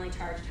they generally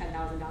charge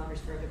 $10,000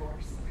 for a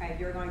divorce, okay? If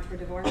you're going through a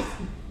divorce,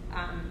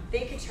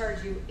 they could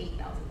charge you $8,000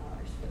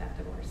 for that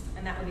divorce,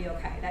 and that would be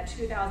okay. That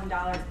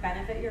 $2,000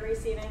 benefit you're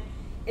receiving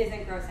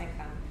isn't gross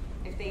income.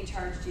 If they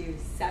charged you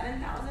 $7,000,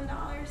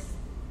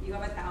 you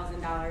have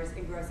 $1,000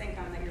 in gross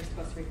income that you're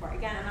supposed to report.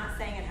 Again, I'm not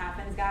saying it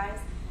happens, guys,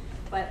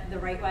 but the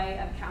right way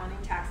of counting,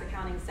 tax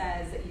accounting,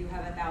 says that you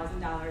have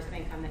 $1,000 of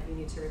income that you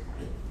need to report.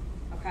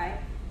 Okay?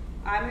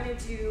 I'm going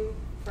to do,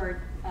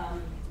 for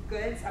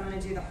goods, I'm going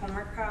to do the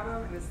homework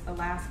problem. It was the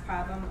last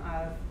problem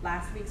of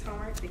last week's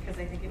homework, because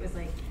I think it was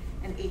like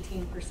an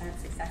 18%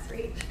 success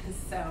rate.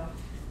 So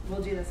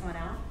we'll do this one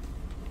out.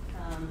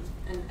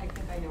 And I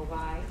think I know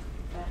why,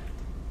 but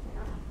I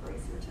don't have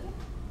eraser today.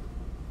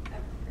 I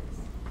have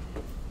eraser.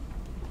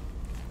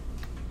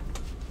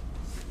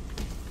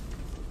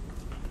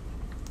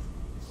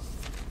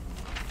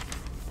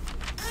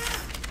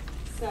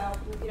 So,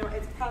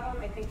 it's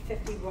problem, I think,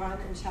 51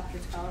 in chapter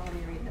 12 when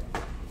you read it.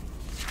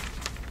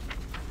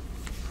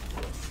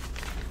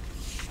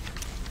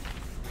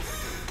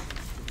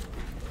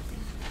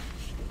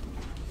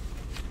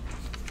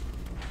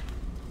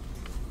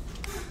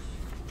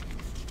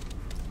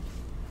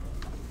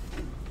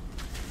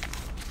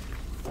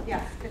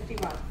 Yes,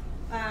 51.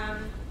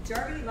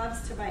 Darby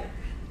loves to bike.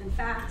 In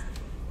fact,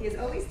 he has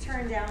always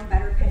turned down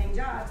better paying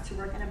jobs to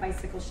work in a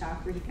bicycle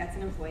shop where he gets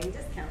an employee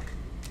discount.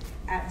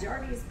 At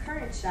Darby's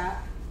current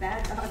shop,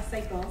 Bad Dog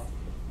Cycles,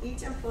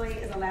 each employee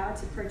is allowed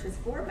to purchase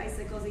 4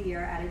 bicycles a year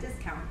at a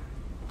discount.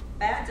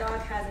 Bad Dog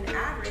has an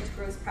average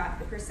gross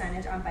profit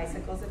percentage on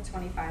bicycles of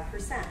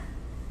 25%.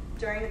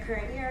 During the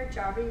current year,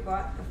 Darby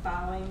bought the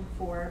following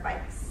 4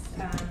 bikes.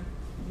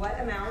 What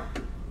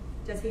amount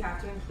does he have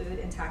to include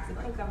in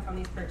taxable income from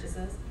these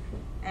purchases,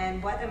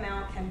 and what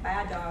amount can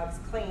Bad Dogs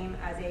claim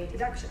as a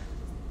deduction?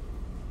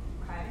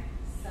 Okay,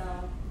 so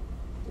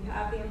we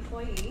have the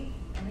employee,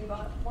 and we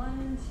bought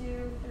 1,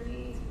 2,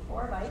 3,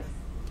 4 bikes,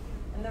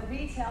 and the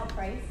retail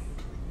price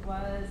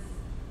was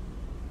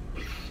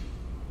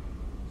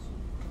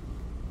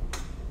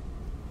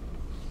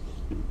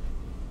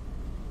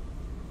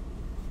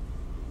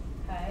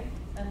okay,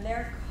 and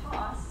their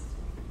cost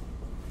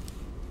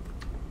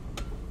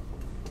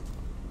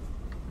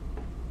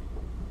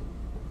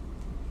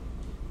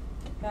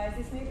guys,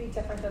 these may be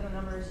different than the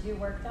numbers you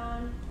worked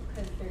on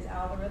because there's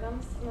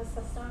algorithms in the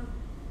system.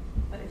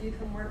 But if you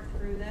can work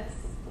through this,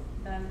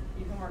 then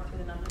you can work through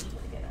the numbers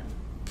you're given.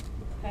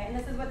 Okay, and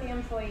this is what the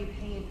employee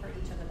paid for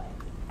each of the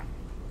bikes.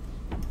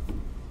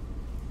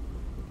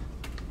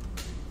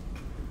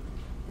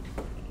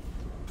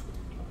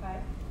 Okay,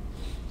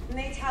 and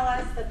they tell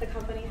us that the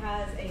company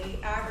has an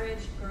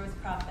average gross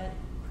profit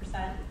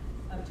percent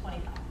of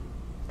 25.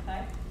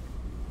 Okay,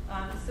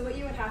 so what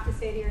you would have to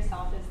say to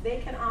yourself is they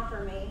can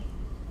offer me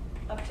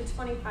up to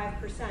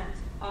 25%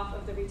 off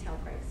of the retail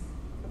price,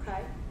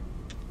 okay?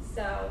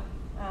 So,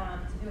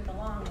 to do it the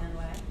long end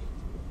way,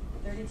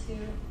 32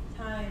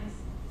 times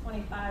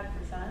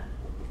 25%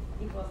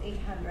 equals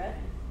 800,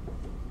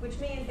 which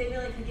means they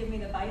really could give me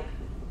the bike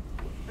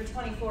for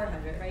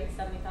 2,400, right?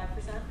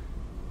 75%.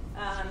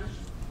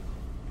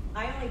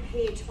 I only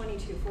paid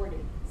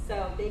 $2,240,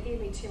 so they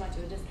gave me too much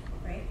of a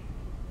discount, right?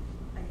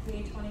 I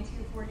paid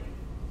 $2,240,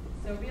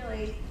 so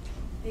really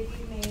they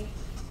gave me.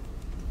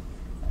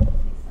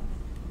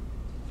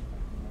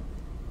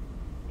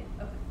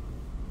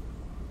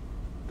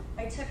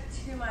 took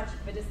too much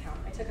of a discount.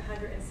 I took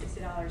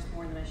 $160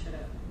 more than I should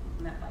have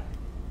on that bike.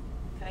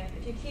 Okay,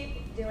 if you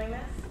keep doing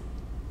this,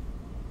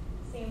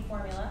 same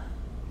formula.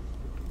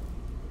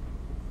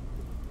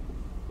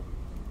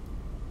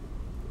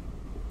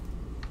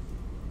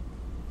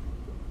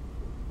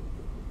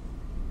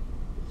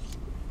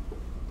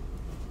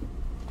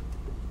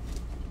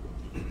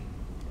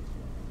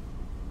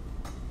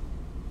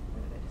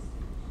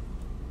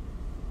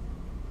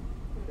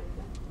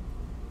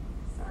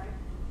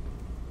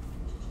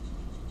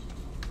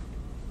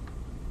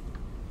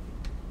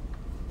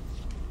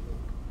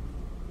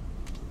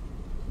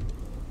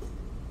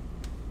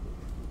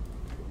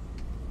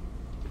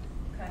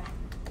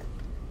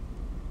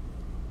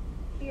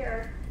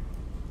 Here,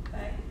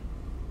 okay,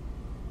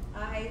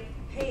 I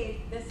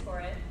paid this for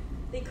it.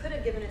 They could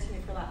have given it to me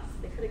for less.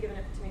 They could have given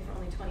it to me for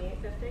only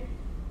 $28.50.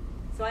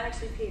 So I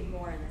actually paid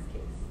more in this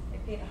case. I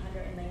paid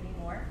 $190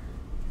 more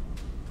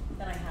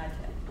than I had to.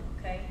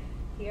 Okay,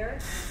 here,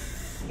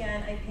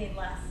 again, I paid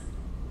less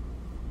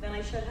than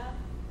I should have.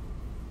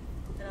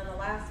 And on the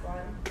last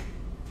one,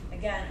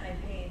 again, I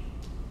paid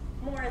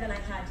more than I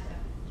had to.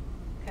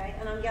 Okay,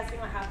 and I'm guessing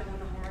what happened in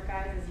the homework,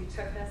 guys, is you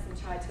took this and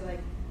tried to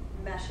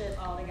mesh it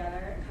all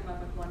together and come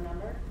up with one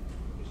number.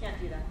 You can't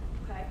do that,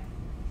 okay?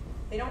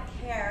 They don't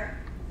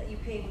care that you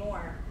paid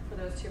more for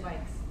those two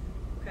bikes,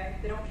 okay?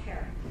 They don't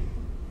care.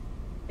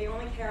 They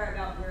only care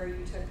about where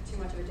you took too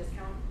much of a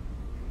discount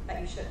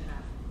that you shouldn't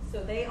have.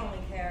 So they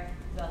only care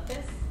about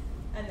this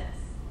and this.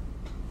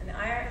 And the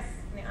IRS,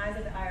 in the eyes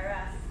of the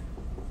IRS,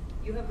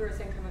 you have gross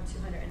income of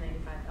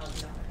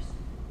 $295,000,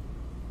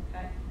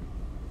 okay?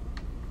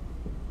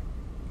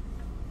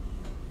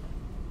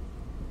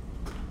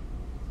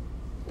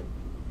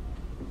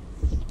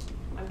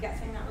 I'm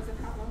guessing that was a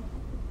problem.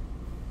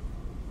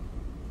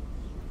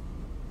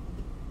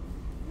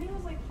 I think it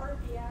was like part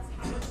B asked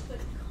how much the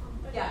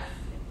company. Yes.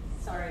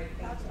 Sorry.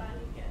 That's what I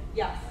didn't get.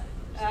 Yes.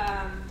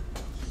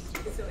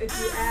 So if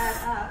you add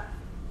up,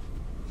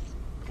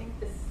 I think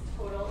this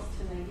totals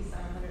to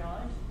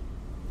 $9,700.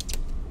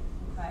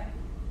 Okay.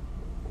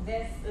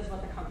 This is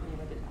what the company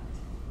would deduct.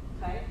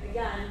 Okay.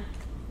 Again,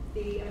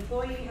 the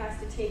employee has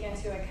to take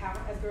into account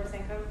as gross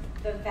income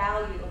the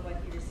value of what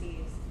he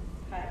receives.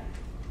 Okay.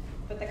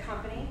 But the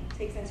company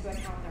takes into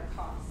account their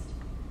cost.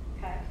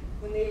 Okay.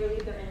 When they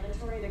relieve their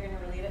inventory, they're going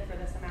to relieve it for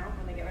this amount.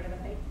 When they get rid of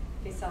it,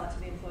 they sell it to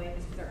the employee.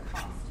 This is their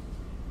cost.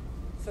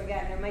 So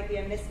again, there might be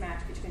a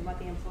mismatch between what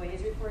the employee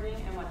is reporting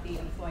and what the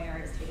employer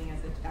is taking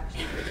as a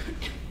deduction.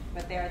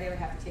 But there, they would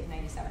have to take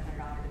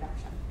 $9,700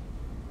 deduction.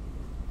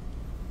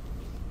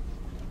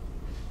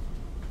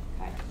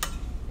 Okay.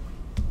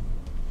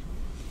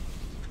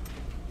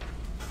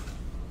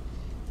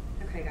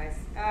 Okay, guys.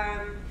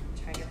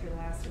 Try to get through the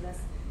last of this.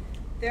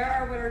 There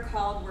are what are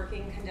called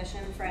working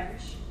condition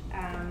fringe.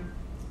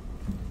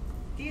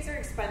 These are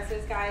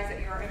expenses, guys, that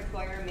your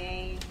employer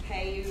may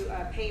pay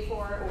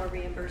for or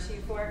reimburse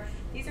you for.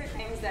 These are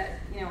things that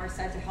are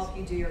said to help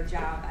you do your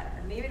job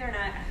better. Maybe they're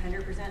not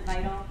 100%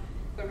 vital,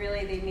 but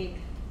really they make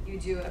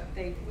you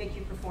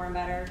perform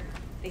better.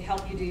 They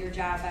help you do your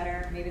job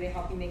better. Maybe they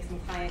help you make some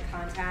client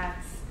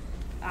contacts.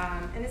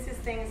 And this is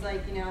things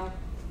like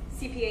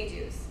CPA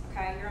dues.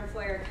 Okay, your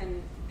employer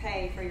can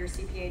pay for your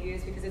CPA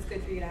dues because it's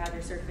good for you to have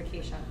your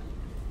certification.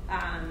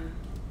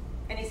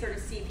 Any sort of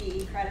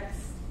CPE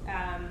credits,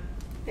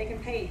 they can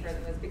pay for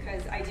those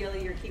because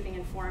ideally you're keeping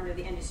informed of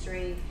the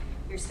industry,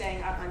 you're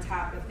staying up on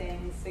top of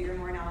things, so you're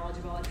more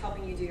knowledgeable. It's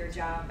helping you do your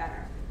job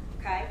better.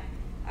 Okay,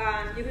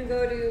 you can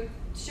go to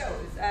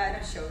shows,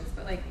 not shows,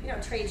 but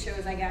trade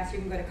shows, I guess. You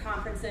can go to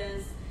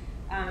conferences.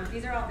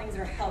 These are all things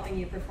that are helping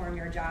you perform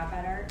your job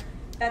better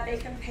that they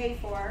can pay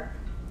for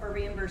or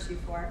reimburse you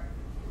for.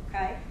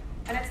 Okay,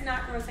 and it's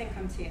not gross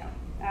income to you.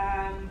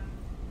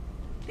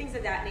 Things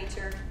of that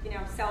nature.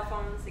 Cell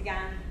phones,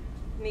 again,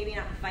 maybe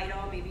not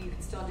vital. Maybe you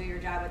can still do your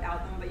job without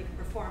them, but you can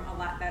perform a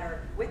lot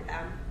better with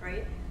them,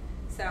 right?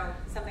 So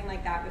something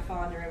like that would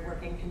fall under a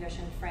working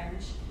condition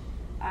fringe.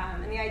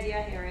 And the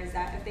idea here is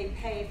that if they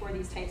pay for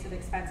these types of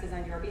expenses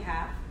on your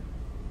behalf,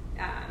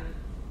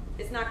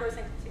 it's not gross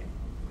income to you.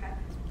 Okay.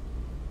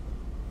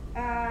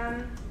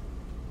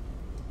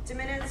 De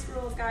minimis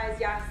rules, guys.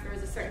 Yes, there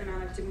is a certain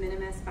amount of de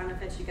minimis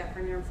benefits you get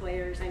from your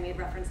employers. I made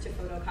reference to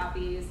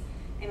photocopies.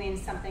 I mean,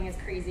 something as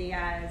crazy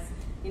as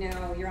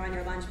you're on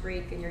your lunch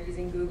break and you're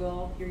using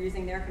Google, you're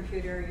using their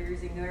computer, you're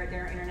using their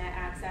internet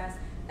access.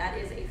 That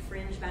is a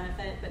fringe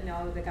benefit, but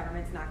no, the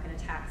government's not going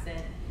to tax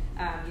it.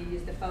 You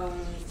use the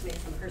phones to make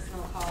some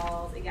personal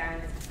calls.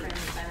 Again, it's a fringe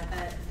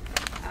benefit.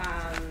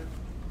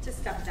 Just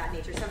stuff of that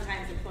nature.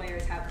 Sometimes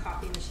employers have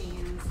coffee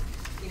machines,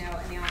 in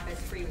the office,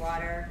 free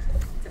water.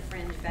 It's a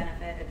fringe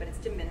benefit, but it's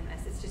de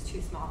minimis. It's just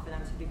too small for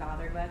them to be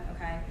bothered with,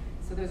 okay?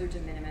 So those are de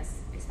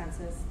minimis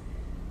expenses.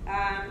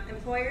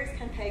 Employers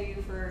can pay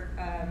you for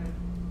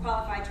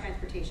qualified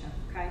transportation,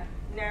 okay?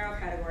 Narrow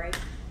category.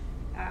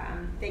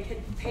 They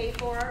can pay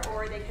for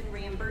or they can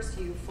reimburse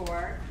you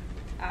for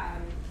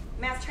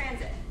mass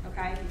transit,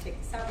 okay? You take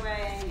the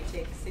subway, you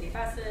take city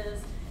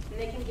buses, and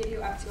they can give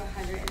you up to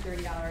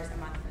 $130 a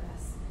month for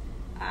this.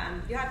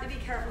 You have to be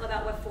careful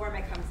about what form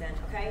it comes in,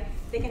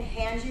 They can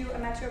hand you a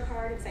Metro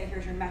card and say,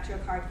 here's your Metro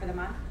card for the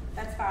month.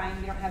 That's fine,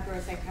 you don't have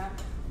gross income.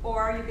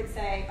 Or you could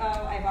say,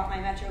 oh, I bought my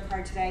Metro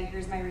card today,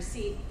 here's my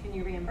receipt, can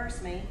you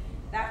reimburse me?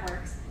 That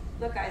works.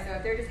 Look guys, though,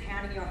 if they're just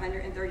handing you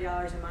 $130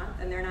 a month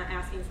and they're not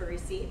asking for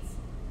receipts,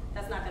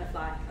 that's not gonna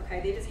fly,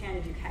 okay? They just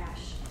handed you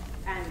cash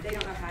and they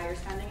don't know how you're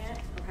spending it,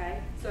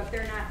 okay? So if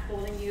they're not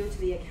holding you to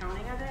the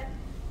accounting of it,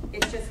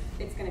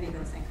 it's gonna be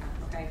gross income,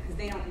 okay? Because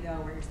they don't know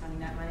where you're spending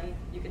that money.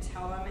 You could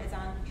tell them it's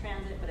on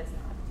transit, but it's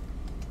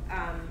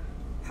not.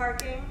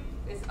 Parking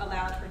is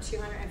allowed for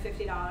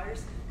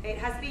 $250. Okay, it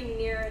has to be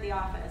near the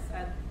office.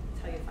 I'll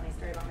tell you a funny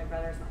story about my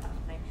brother, it's not that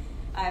funny.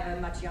 I have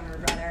a much younger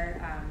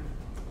brother.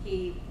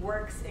 He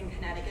works in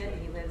Connecticut,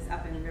 he lives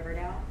up in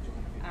Riverdale.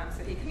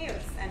 So he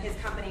commutes, and his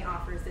company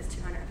offers this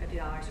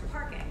 $250 for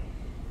parking.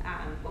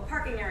 Well,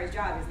 parking near his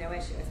job is no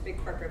issue. It's a big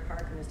corporate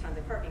park, and there's tons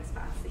of parking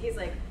spots. So he's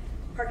like,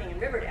 parking in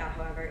Riverdale,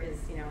 however, is,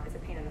 it's a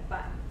pain in the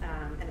butt,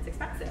 and it's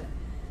expensive.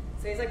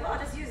 So he's like, well, I'll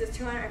just use this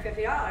 $250,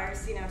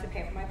 to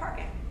pay for my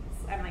parking.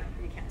 So I'm like,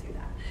 you can't do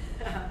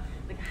that.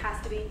 Like, it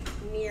has to be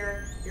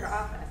near your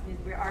office.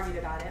 We argued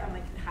about it. I'm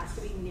like, it has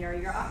to be near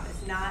your office,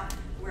 not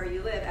where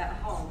you live at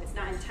home. It's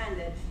not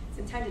intended. It's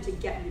intended to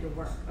get you to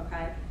work,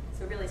 okay?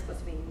 So really it's supposed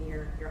to be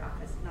near your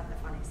office. Not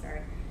that funny,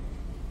 sorry.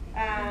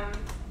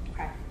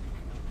 Okay.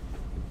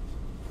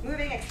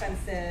 Moving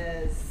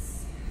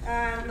expenses.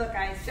 Look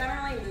guys,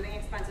 generally moving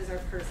expenses are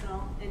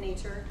personal in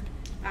nature,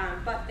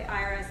 but the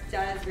IRS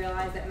does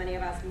realize that many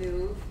of us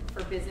move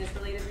for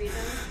business-related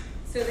reasons,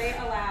 so they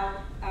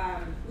allow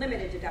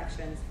limited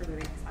deductions for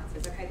moving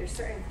expenses, okay? There's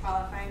certain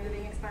qualifying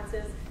moving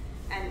expenses,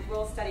 and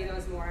we'll study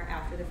those more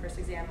after the first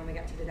exam when we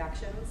get to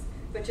deductions,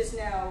 but just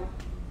know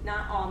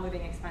not all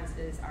moving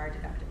expenses are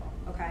deductible,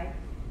 okay?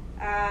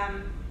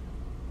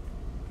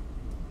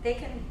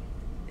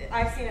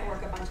 I've seen it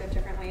work a bunch of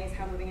different ways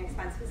how moving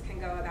expenses can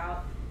go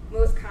about.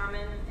 Most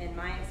common, in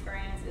my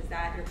experience, is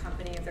that your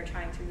company, if they're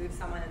trying to move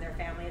someone in their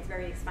family, it's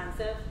very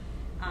expensive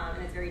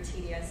and it's very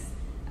tedious.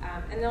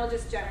 And they'll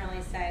just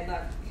generally say,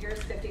 look, here's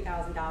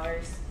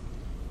 $50,000,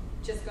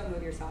 just go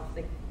move yourself.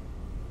 Like,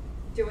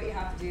 do what you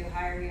have to do,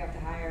 hire who you have to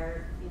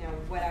hire,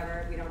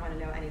 whatever. We don't want to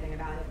know anything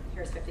about it.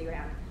 Here's 50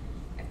 grand.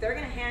 If they're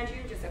going to hand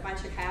you just a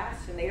bunch of cash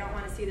and they don't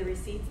want to see the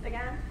receipts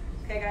again,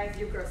 okay, guys,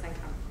 you have gross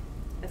income.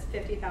 That's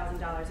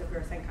 $50,000 of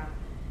gross income.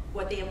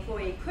 What the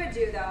employee could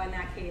do, though, in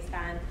that case,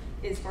 then,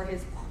 is for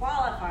his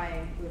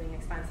qualifying moving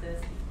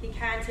expenses, he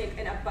can take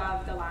an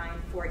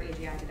above-the-line for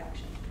AGI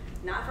deduction.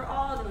 Not for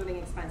all the moving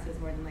expenses,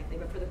 more than likely,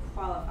 but for the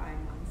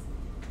qualifying ones.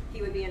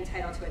 He would be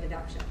entitled to a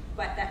deduction.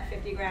 But that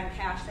 50 grand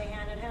cash they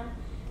handed him,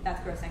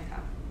 that's gross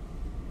income.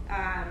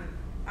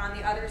 On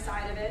the other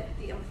side of it,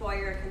 the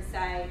employer can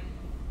say,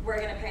 we're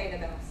going to pay the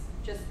bills.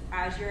 Just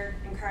as you're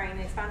incurring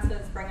the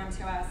expenses, bring them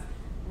to us,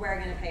 we're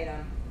going to pay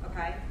them,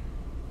 okay?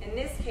 In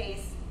this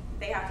case,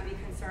 they have to be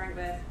concerned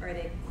with, are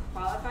they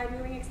qualified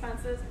moving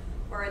expenses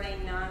or are they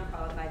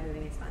non-qualified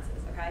moving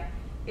expenses, okay?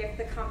 If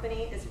the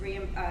company is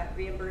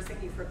reimbursing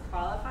you for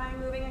qualifying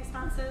moving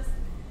expenses,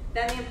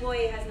 then the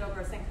employee has no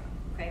gross income,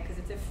 okay? Because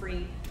it's a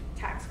free,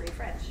 tax-free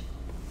fringe.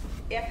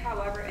 If,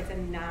 however, it's a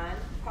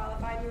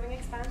non-qualified moving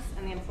expense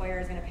and the employer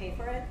is going to pay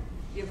for it,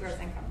 you have gross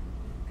income,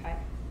 okay?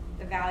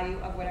 The value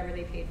of whatever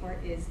they paid for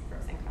it is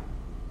gross income.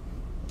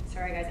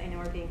 Sorry guys, I know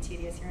we're being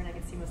tedious here and I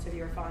can see most of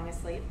you are falling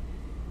asleep,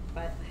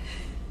 but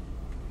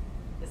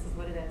this is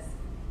what it is.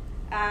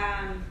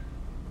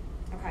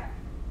 Okay.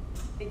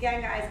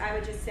 Again, guys, I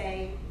would just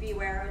say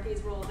beware of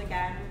these rules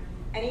again.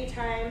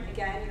 Anytime,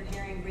 again, you're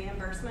hearing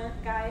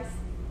reimbursement, guys,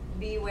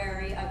 be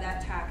wary of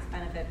that tax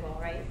benefit rule,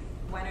 right?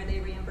 When are they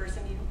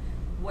reimbursing you?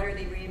 What are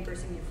they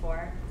reimbursing you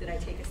for? Did I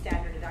take a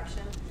standard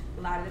deduction?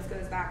 A lot of this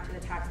goes back to the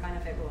tax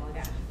benefit rule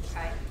again,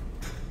 okay?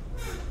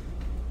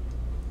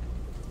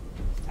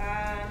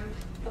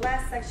 The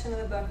last section of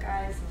the book,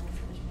 guys, I'll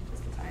finish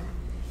just in time,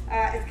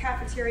 is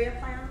cafeteria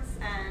plans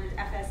and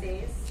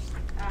FSAs.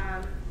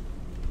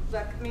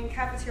 Look, I mean,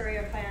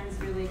 cafeteria plans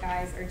really,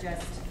 guys, are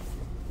just,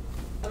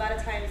 a lot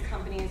of times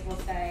companies will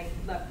say,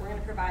 look, we're going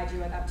to provide you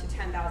with up to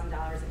 $10,000 of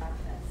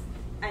benefits.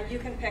 And you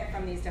can pick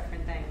from these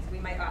different things. We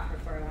might offer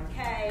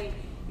 401k,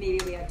 maybe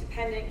we have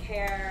dependent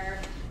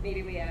care,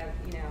 maybe we have,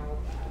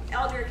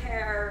 elder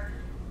care.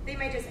 They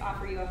may just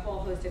offer you a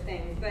whole host of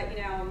things. But,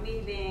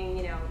 me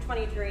being,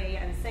 23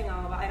 and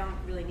single, well, I don't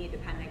really need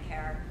dependent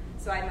care.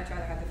 So I'd much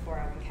rather have the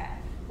 401k.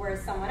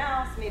 Whereas someone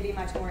else may be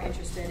much more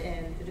interested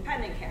in the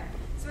dependent care.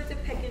 So it's a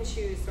pick and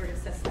choose sort of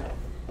system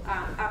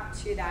up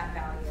to that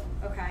value,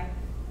 okay?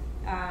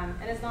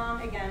 And as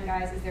long, again,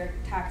 guys, as they're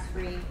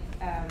tax-free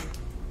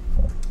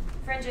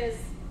fringes,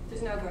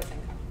 there's no gross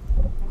income,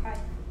 okay?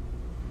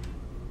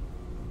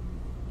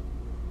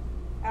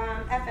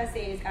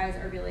 FSAs, guys,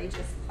 are really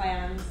just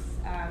plans,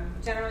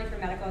 generally for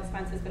medical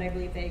expenses, but I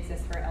believe they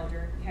exist for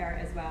elder care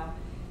as well.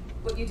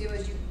 What you do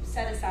is you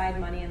set aside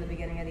money in the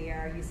beginning of the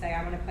year. You say,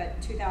 I'm going to put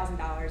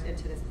 $2,000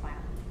 into this plan.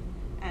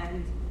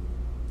 And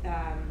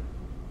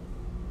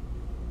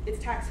it's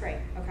tax-free,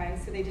 okay?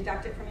 So they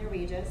deduct it from your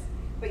wages,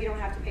 but you don't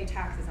have to pay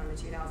taxes on the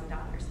 $2,000.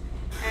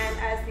 And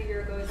as the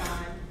year goes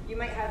on, you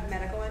might have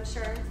medical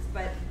insurance,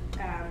 but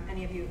and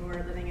any of you who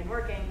are living and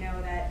working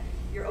know that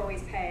you're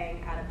always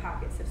paying out of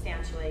pocket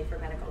substantially for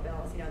medical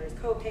bills. You know, there's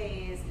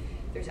co-pays,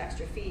 there's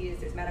extra fees,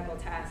 there's medical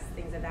tests,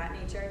 things of that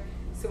nature.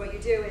 So what you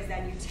do is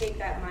then you take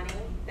that money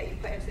that you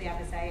put into the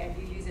FSA and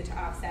you use it to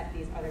offset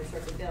these other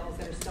sorts of bills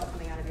that are still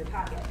coming out of your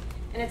pocket.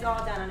 And it's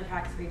all done on a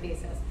tax-free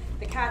basis.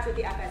 The catch with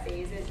the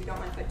FSAs is you don't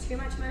want to put too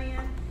much money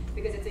in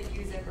because it's a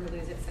use it or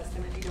lose it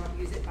system. If you don't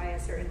use it by a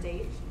certain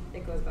date,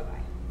 it goes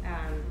bye-bye.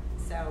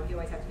 So you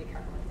always have to be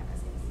careful with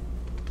FSAs.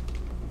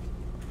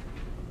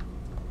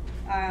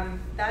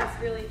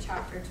 That's really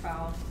chapter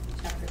 12,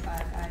 chapter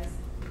 5, guys.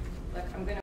 Look, I'm going to